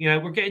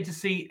 we're getting to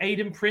see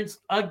Aiden Prince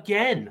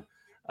again,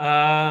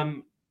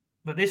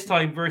 but this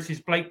time versus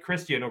Blake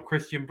Christian or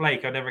Christian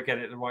Blake. I never get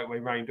it the right way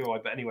round, do I?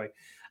 But anyway,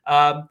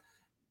 now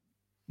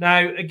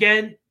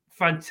again,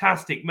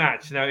 fantastic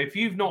match. Now, if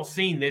you've not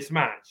seen this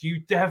match, you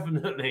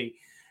definitely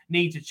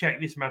need to check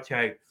this match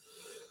out.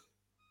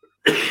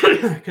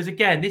 Because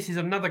again, this is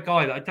another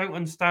guy that I don't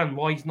understand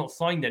why he's not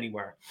signed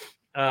anywhere.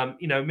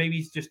 Maybe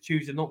he's just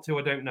choosing not to.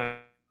 I don't know,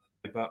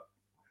 but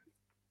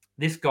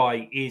this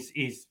guy is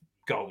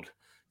gold.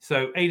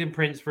 So Aiden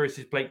Prince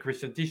versus Blake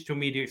Christian, digital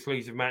media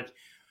exclusive match,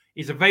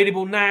 is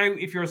available now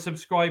if you're a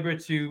subscriber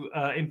to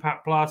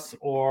Impact Plus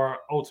or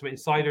Ultimate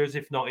Insiders.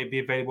 If not, it'll be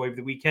available over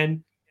the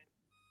weekend.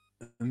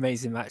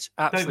 Amazing match,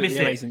 absolutely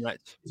amazing match.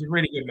 It's a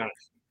really good match,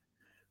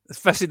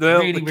 especially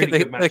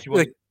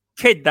the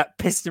kid that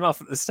pissed him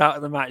off at the start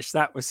of the match.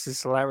 That was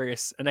just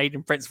hilarious. And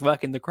Aiden Prince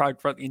working the crowd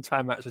throughout the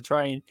entire match to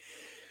try and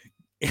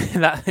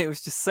it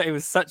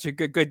was such a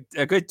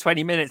good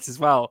 20 minutes as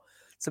well.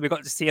 So we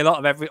got to see a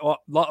lot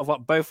of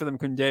what both of them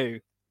can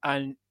do,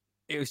 and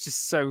it was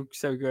just so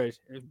good.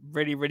 It was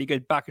really, really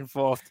good back and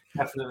forth,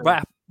 definitely.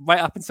 right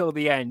up until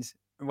the end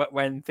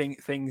when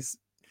things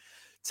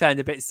turned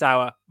a bit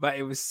sour. But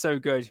it was so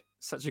good,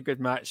 such a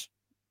good match.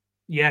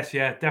 Yes,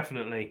 yeah,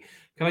 definitely.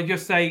 Can I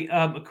just say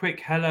a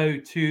quick hello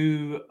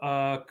to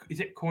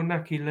is it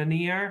Kornacki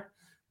Lanier?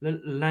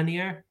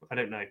 I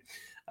don't know.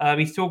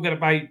 He's talking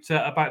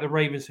about the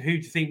Ravens. Who do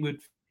you think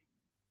would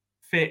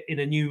fit in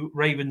a new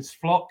Ravens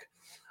flock?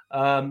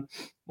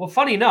 Well,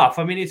 funny enough,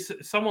 I mean, it's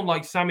someone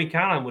like Sami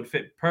Callihan would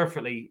fit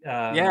perfectly.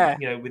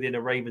 Within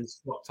a Ravens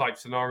flock type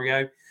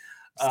scenario.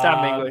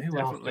 Sami would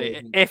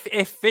definitely.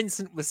 If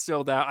Vincent was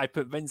still there, I'd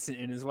put Vincent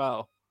in as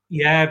well.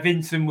 Yeah,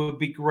 Vincent would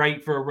be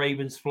great for a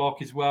Ravens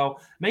flock as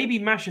well. Maybe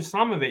Masha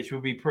Slamovich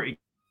would be pretty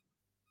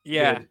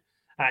good,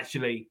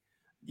 actually.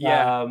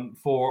 Yeah.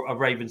 For a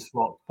Ravens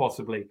flock,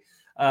 possibly.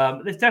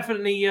 There's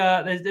definitely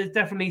there's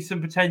definitely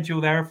some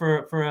potential there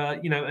for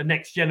a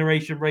next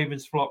generation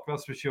Ravens flock,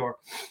 that's for sure.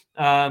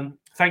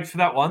 Thanks for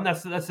that one.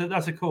 That's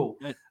a cool.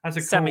 That's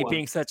a Sammy cool one.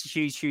 being such a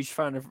huge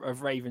fan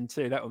of Raven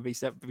too, that would be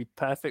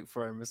perfect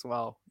for him as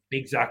well.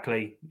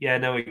 Exactly. Yeah,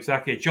 no,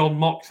 exactly. John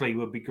Moxley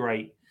would be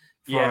great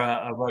for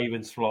a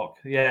Ravens flock.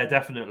 Yeah,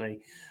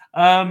 definitely.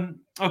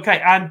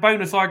 Okay, and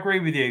bonus, I agree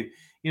with you.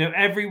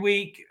 Every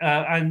week,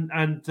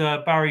 and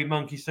Barry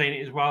Monkey saying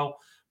it as well.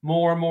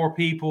 More and more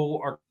people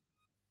are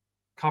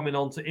coming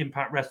on to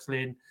Impact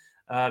Wrestling.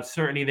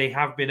 Certainly, they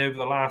have been over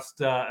the last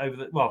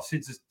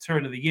since the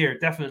turn of the year,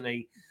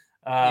 definitely.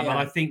 And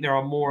I think there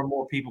are more and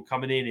more people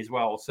coming in as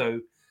well. So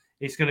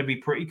it's going to be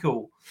pretty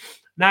cool.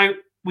 Now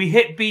we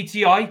hit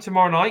BTI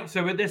tomorrow night.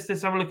 So with this,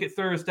 let's have a look at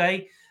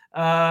Thursday.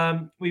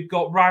 We've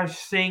got Raj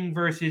Singh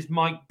versus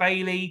Mike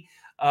Bailey.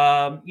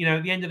 At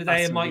the end of the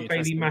day, a Mike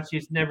Bailey match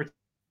is never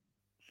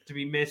to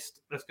be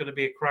missed. That's going to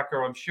be a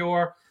cracker, I'm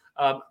sure.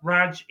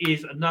 Raj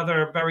is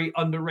another very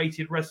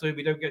underrated wrestler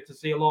we don't get to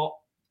see a lot.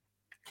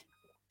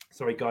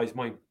 Sorry, guys,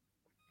 I'm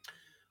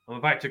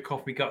about to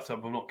cough my guts up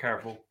if I'm not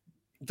careful.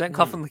 Don't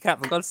cough on the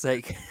cap, for God's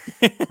sake.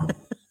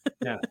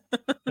 Yeah.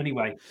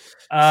 Anyway.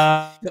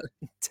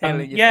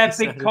 Big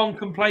Big Con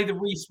can play the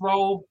Reese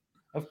role,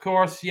 of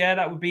course. Yeah,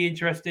 that would be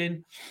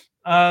interesting.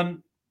 But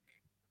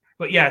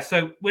yeah,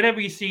 so whenever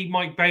you see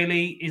Mike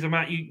Bailey is a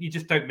match, you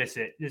just don't miss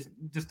it.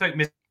 Just don't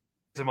miss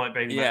a Mike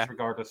Bailey match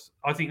regardless.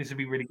 I think this would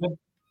be really good.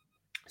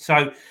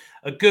 So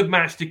a good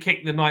match to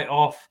kick the night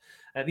off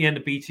at the end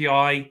of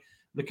BTI.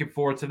 Looking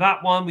forward to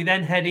that one. We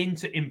then head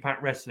into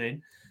Impact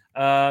Wrestling.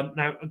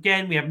 Now,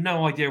 again, we have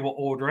no idea what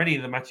order any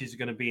of the matches are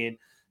going to be in.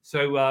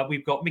 So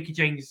we've got Mickie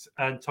James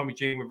and Tommy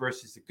Dreamer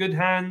versus the Good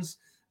Hands.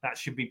 That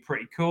should be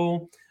pretty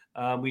cool.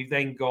 We've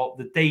then got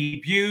the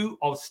debut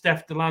of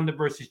Steph DeLanda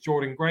versus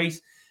Jordan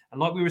Grace. And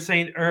like we were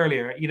saying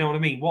earlier, you know what I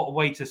mean? What a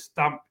way to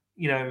stamp,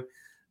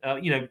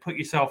 put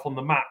yourself on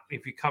the map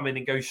if you come in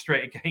and go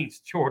straight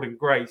against Jordan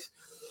Grace.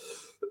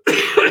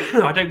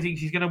 I don't think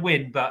she's going to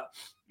win, but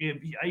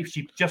if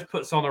she just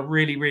puts on a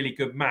really, really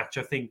good match,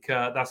 I think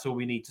that's all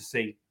we need to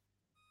see.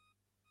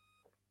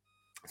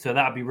 So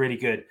that would be really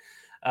good.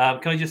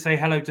 Can I just say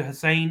hello to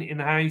Hussein in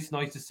the house?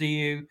 Nice to see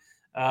you.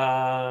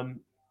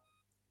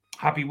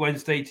 Happy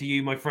Wednesday to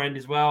you, my friend,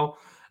 as well.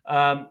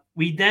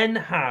 We then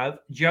have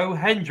Joe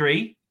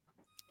Hendry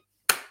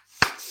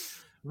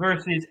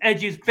versus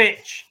Edge's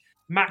bitch,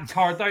 Matt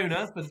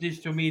Cardona, for the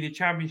Digital Media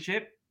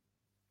Championship.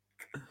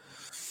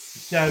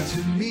 So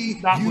To me,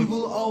 that you would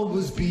will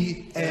always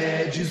be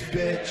Edge's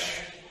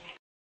bitch.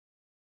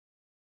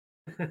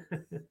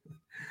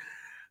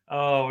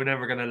 oh, we're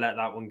never going to let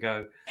that one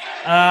go.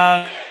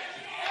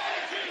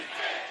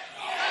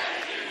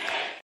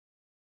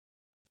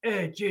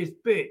 Edge's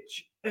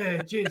bitch.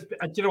 Edge's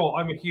bitch. Do you know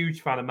what? I'm a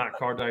huge fan of Matt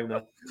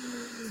Cardona.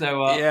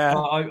 So Yeah.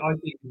 I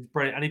think he's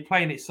brilliant. And he's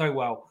playing it so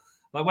well.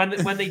 Like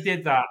when they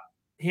did that,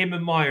 him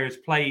and Myers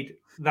played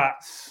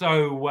that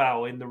so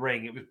well in the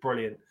ring. It was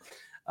brilliant.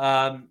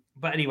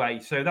 But anyway,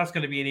 so that's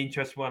going to be an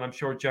interesting one. I'm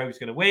sure Joe's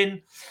going to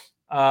win.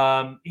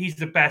 He's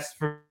the best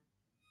for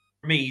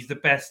me. He's the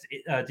best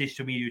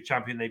digital media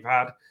champion they've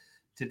had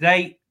to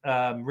date.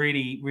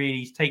 Really,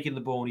 he's taking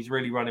the ball and he's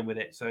really running with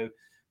it. So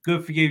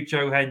good for you,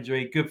 Joe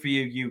Hendry. Good for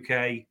you,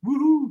 UK.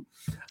 Woohoo!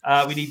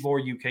 We need more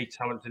UK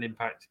talent and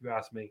impact, if you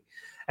ask me.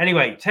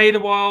 Anyway, Taylor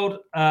Wilde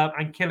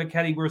and Killer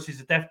Kelly versus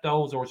the Death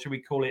Dolls, or should we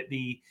call it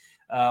the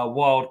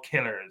Wild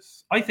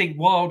Killers? I think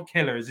Wild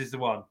Killers is the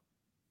one.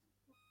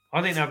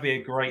 I think that'd be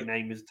a great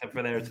name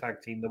for their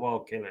tag team, the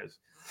Wild Killers.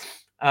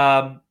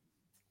 I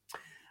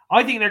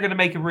think they're going to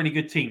make a really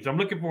good team. So I'm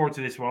looking forward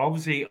to this one.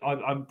 Obviously,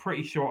 I'm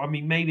pretty sure. I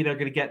mean, maybe they're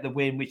going to get the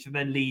win, which will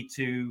then lead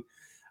to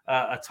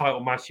a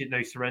title match at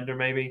No Surrender,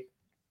 maybe.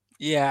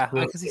 Yeah, I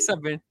We'll can see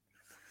something.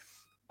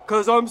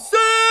 Because I'm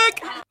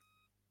sick!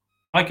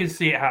 I can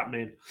see it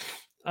happening.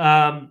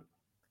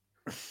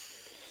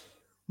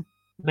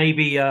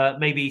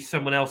 Maybe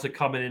someone else will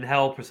come in and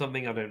help or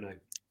something. I don't know.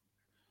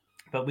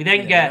 But we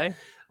then get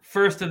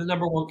first of the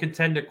number one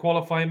contender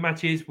qualifying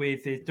matches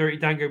with Dirty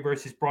Dango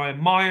versus Brian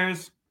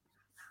Myers.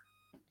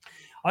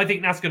 I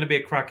think that's going to be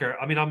a cracker.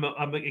 I mean, I'm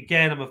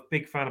a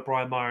big fan of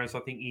Brian Myers. I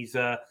think he's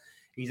a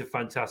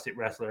fantastic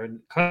wrestler and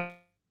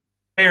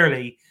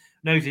clearly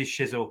knows his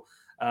shizzle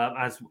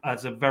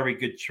as a very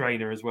good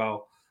trainer as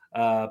well.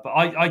 But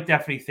I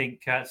definitely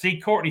think.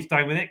 See, Courtney's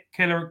down with it.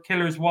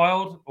 Killers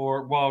Wild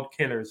or Wild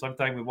Killers. I'm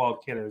down with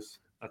Wild Killers.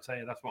 I tell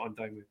you, that's what I'm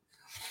down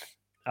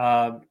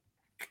with.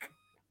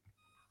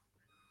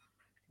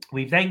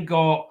 We've then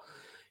got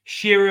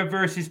Shira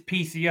versus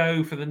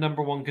PCO for the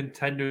number one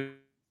contender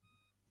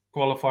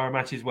qualifier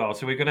match as well.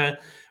 So we're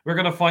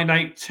gonna find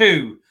out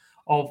two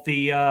of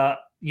the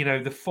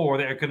the four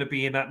that are going to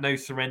be in that No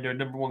Surrender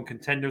number one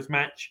contenders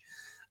match.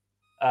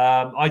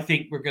 I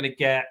think we're going to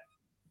get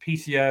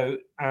PCO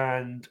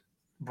and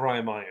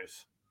Brian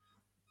Myers.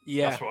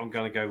 Yeah, that's what I'm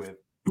going to go with.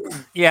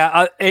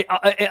 Yeah, the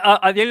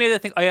only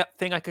other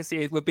thing I could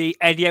see would be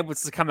Eddie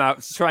Edwards to come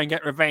out to try and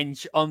get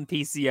revenge on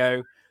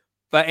PCO,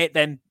 but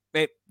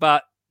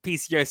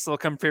PCO still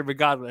come through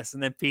regardless,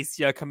 and then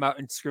PCO come out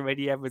and screw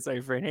Eddie Edwards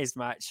over in his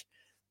match.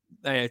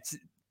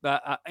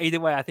 But either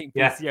way, I think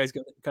PCO is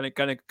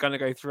gonna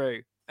go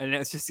through, and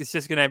it's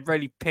just gonna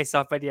really piss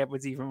off Eddie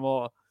Edwards even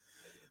more.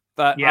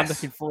 But I'm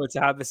looking forward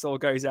to how this all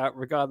goes out,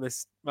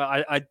 regardless.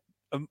 But it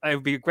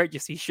would be great to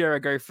see Shira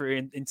go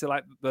through into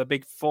like the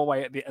big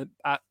four-way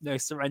at No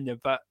Surrender.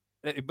 But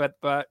it's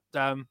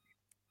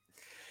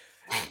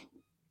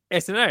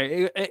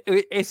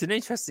an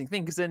interesting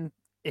thing because then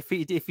if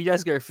he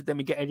does go for, then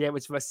we get Eddie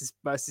Edwards versus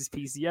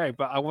PCO.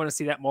 But I want to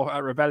see that more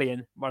at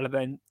Rebellion rather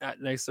than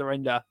at No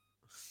Surrender.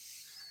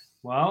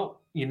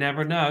 Well, you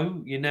never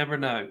know.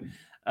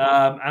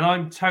 And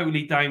I'm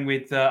totally down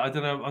with. I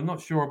don't know. I'm not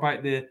sure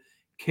about the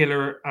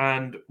Killer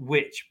and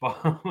Witch, but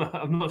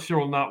I'm not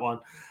sure on that one.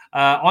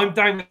 I'm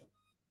down with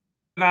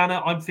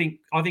Anna. I think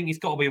it's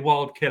got to be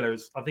Wild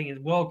Killers. I think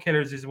Wild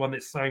Killers is the one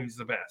that sounds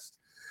the best.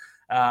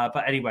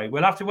 But anyway,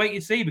 we'll have to wait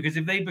and see because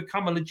if they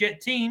become a legit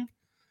team,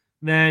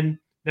 then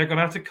they're going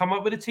to have to come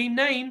up with a team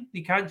name.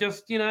 You can't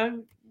just,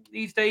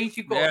 these days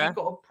you've got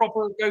to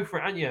proper go for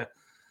it, haven't you?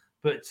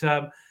 But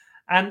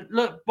and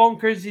look,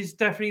 Bonkers is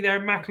definitely there.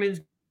 Macklin's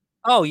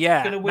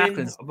going to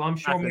win. I'm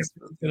sure Macklin's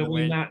going to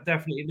win that.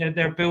 Definitely,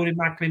 they're building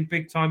Macklin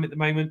big time at the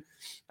moment.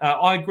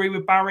 I agree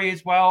with Barry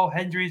as well.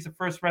 Hendry is the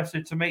first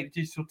wrestler to make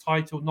the digital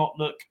title not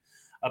look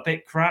a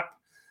bit crap.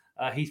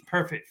 He's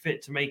perfect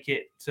fit to make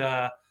it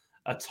a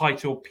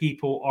title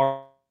people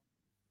are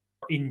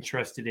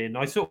interested in.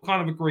 I sort of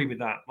kind of agree with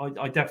that.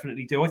 I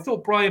definitely do. I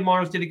thought Brian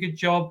Myers did a good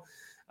job,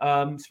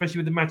 especially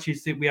with the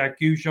matches that we had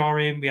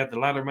Gujar in. We had the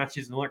ladder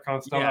matches and all that kind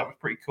of stuff. Yeah. That was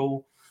pretty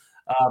cool.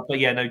 But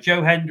yeah, no,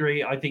 Joe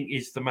Hendry, I think,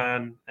 is the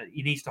man.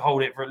 He needs to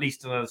hold it for at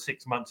least another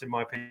 6 months, in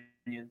my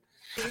opinion.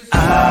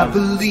 I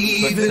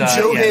believe in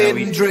Joe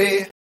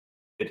Hendry.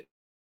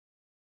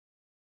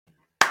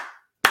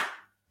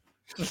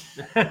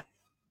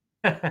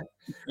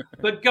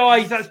 But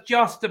guys, that's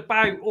just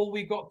about all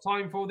we've got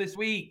time for this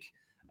week.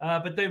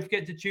 But don't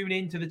forget to tune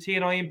in to the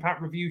TNI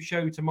Impact Review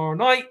Show tomorrow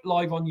night,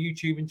 live on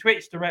YouTube and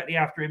Twitch, directly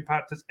after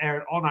Impact has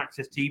aired on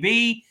Access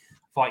TV,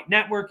 Fight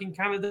Network in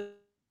Canada,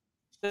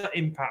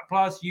 Impact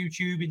Plus,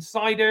 YouTube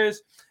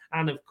Insiders,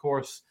 and of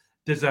course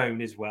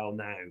DAZN as well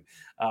now,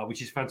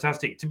 which is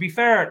fantastic. To be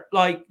fair,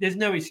 like there's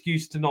no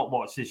excuse to not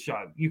watch this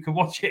show. You can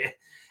watch it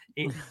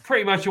It's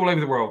pretty much all over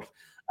the world.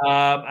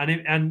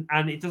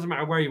 And it doesn't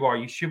matter where you are,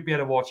 you should be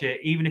able to watch it.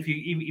 Even if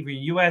you're in the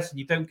US and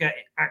you don't get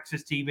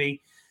Access TV,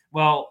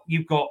 well,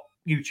 you've got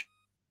YouTube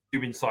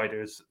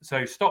Insiders.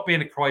 So stop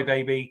being a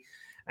crybaby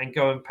and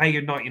go and pay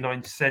your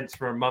 99 cents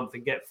for a month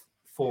and get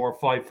 4 or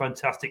 5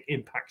 fantastic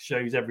Impact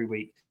shows every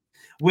week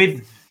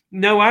with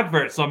no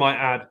adverts, I might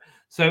add.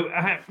 So,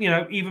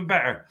 even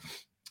better.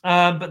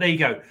 But there you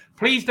go.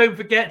 Please don't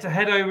forget to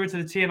head over to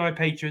the TNI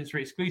patrons for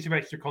exclusive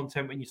extra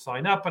content when you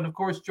sign up. And of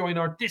course, join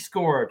our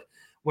Discord,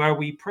 where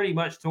we pretty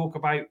much talk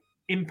about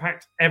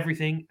Impact,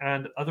 everything,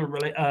 and other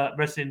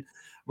wrestling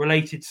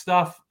related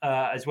stuff,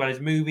 as well as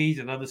movies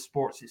and other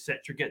sports,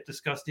 etc. get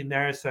discussed in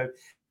there. So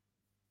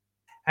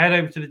head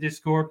over to the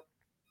Discord.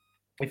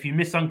 If you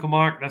miss Uncle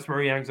Mark, that's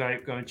where he hangs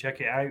out. Go and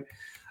check it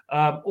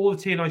out. All the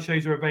TNI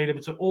shows are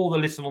available to all the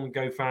Listen On The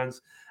Go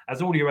fans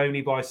as audio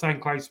only by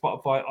SoundCloud,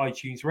 Spotify,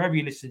 iTunes, wherever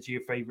you listen to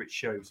your favorite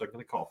shows. I'm going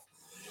to cough.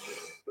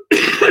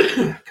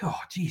 God,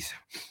 jeez.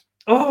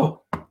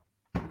 Oh,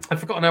 I've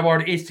forgotten how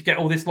hard it is to get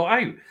all this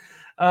lot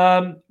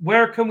out.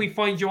 Where can we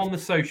find you on the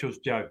socials,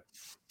 Joe?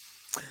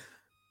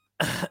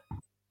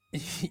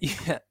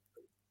 Yeah.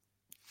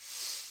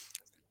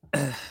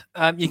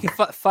 You can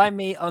find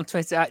me on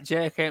Twitter at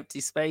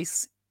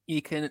JerichoEmptySpace.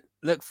 You can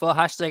look for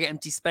hashtag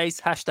empty space,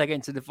 hashtag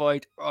Into the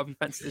Void, or if you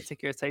fancy the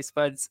ticker taste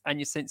buds and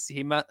your sense of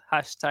humor,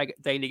 hashtag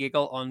Daily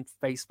Giggle on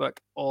Facebook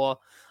or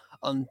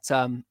on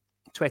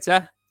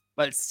Twitter.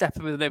 But step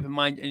in with an open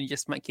mind and you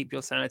just might keep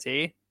your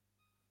sanity.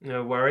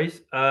 No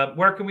worries.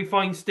 Where can we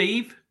find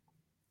Steve?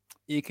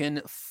 You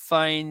can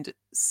find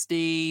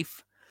Steve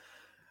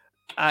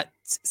at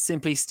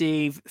Simply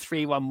Steve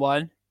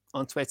 311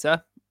 on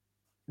Twitter.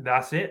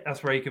 That's it.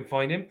 That's where you can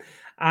find him.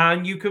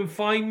 And you can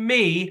find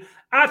me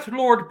at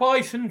Lord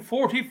Bison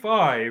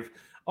 45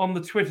 on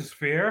the Twitter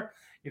sphere.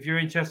 If you're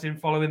interested in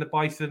following the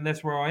Bison,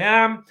 that's where I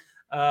am.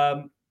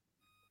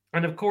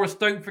 And of course,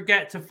 don't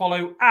forget to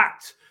follow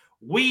at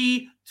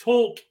We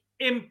Talk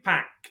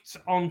Impact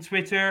on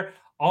Twitter,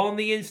 on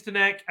the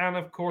Instanet, and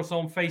of course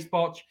on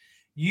Facebook.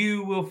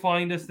 You will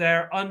find us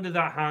there under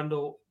that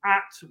handle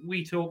at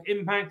We Talk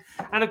Impact.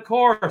 And of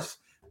course,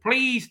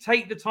 please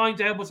take the time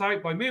to help us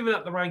out by moving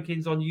up the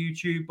rankings on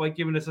YouTube by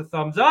giving us a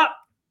thumbs up.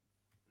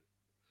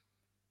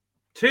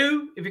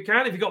 2, if you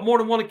can. If you've got more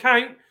than one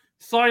account,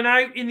 sign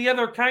out in the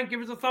other account.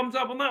 Give us a thumbs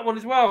up on that one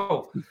as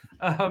well.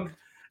 And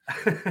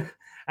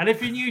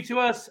if you're new to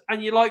us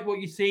and you like what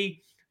you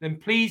see, then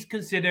please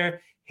consider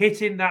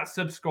hitting that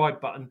subscribe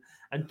button.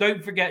 And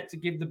don't forget to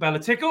give the bell a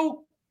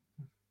tickle,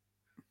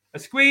 a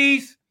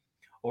squeeze,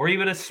 or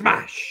even a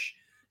smash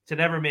to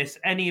never miss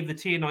any of the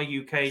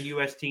TNI UK and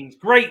US teams'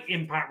 great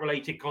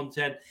Impact-related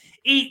content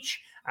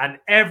each and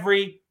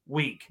every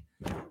week.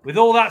 With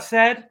all that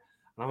said,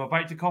 I'm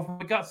about to cough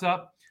my guts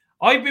up.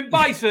 I've been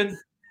Bison,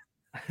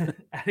 and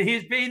he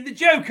has been the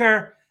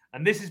Joker,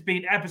 and this has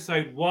been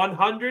episode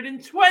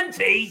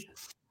 120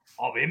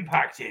 of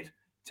Impacted.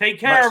 Take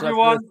care,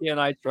 everyone.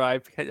 TNI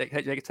Tribe.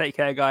 Take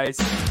care, guys.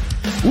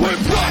 We're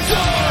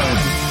Bison!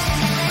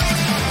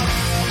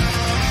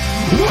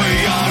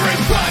 We are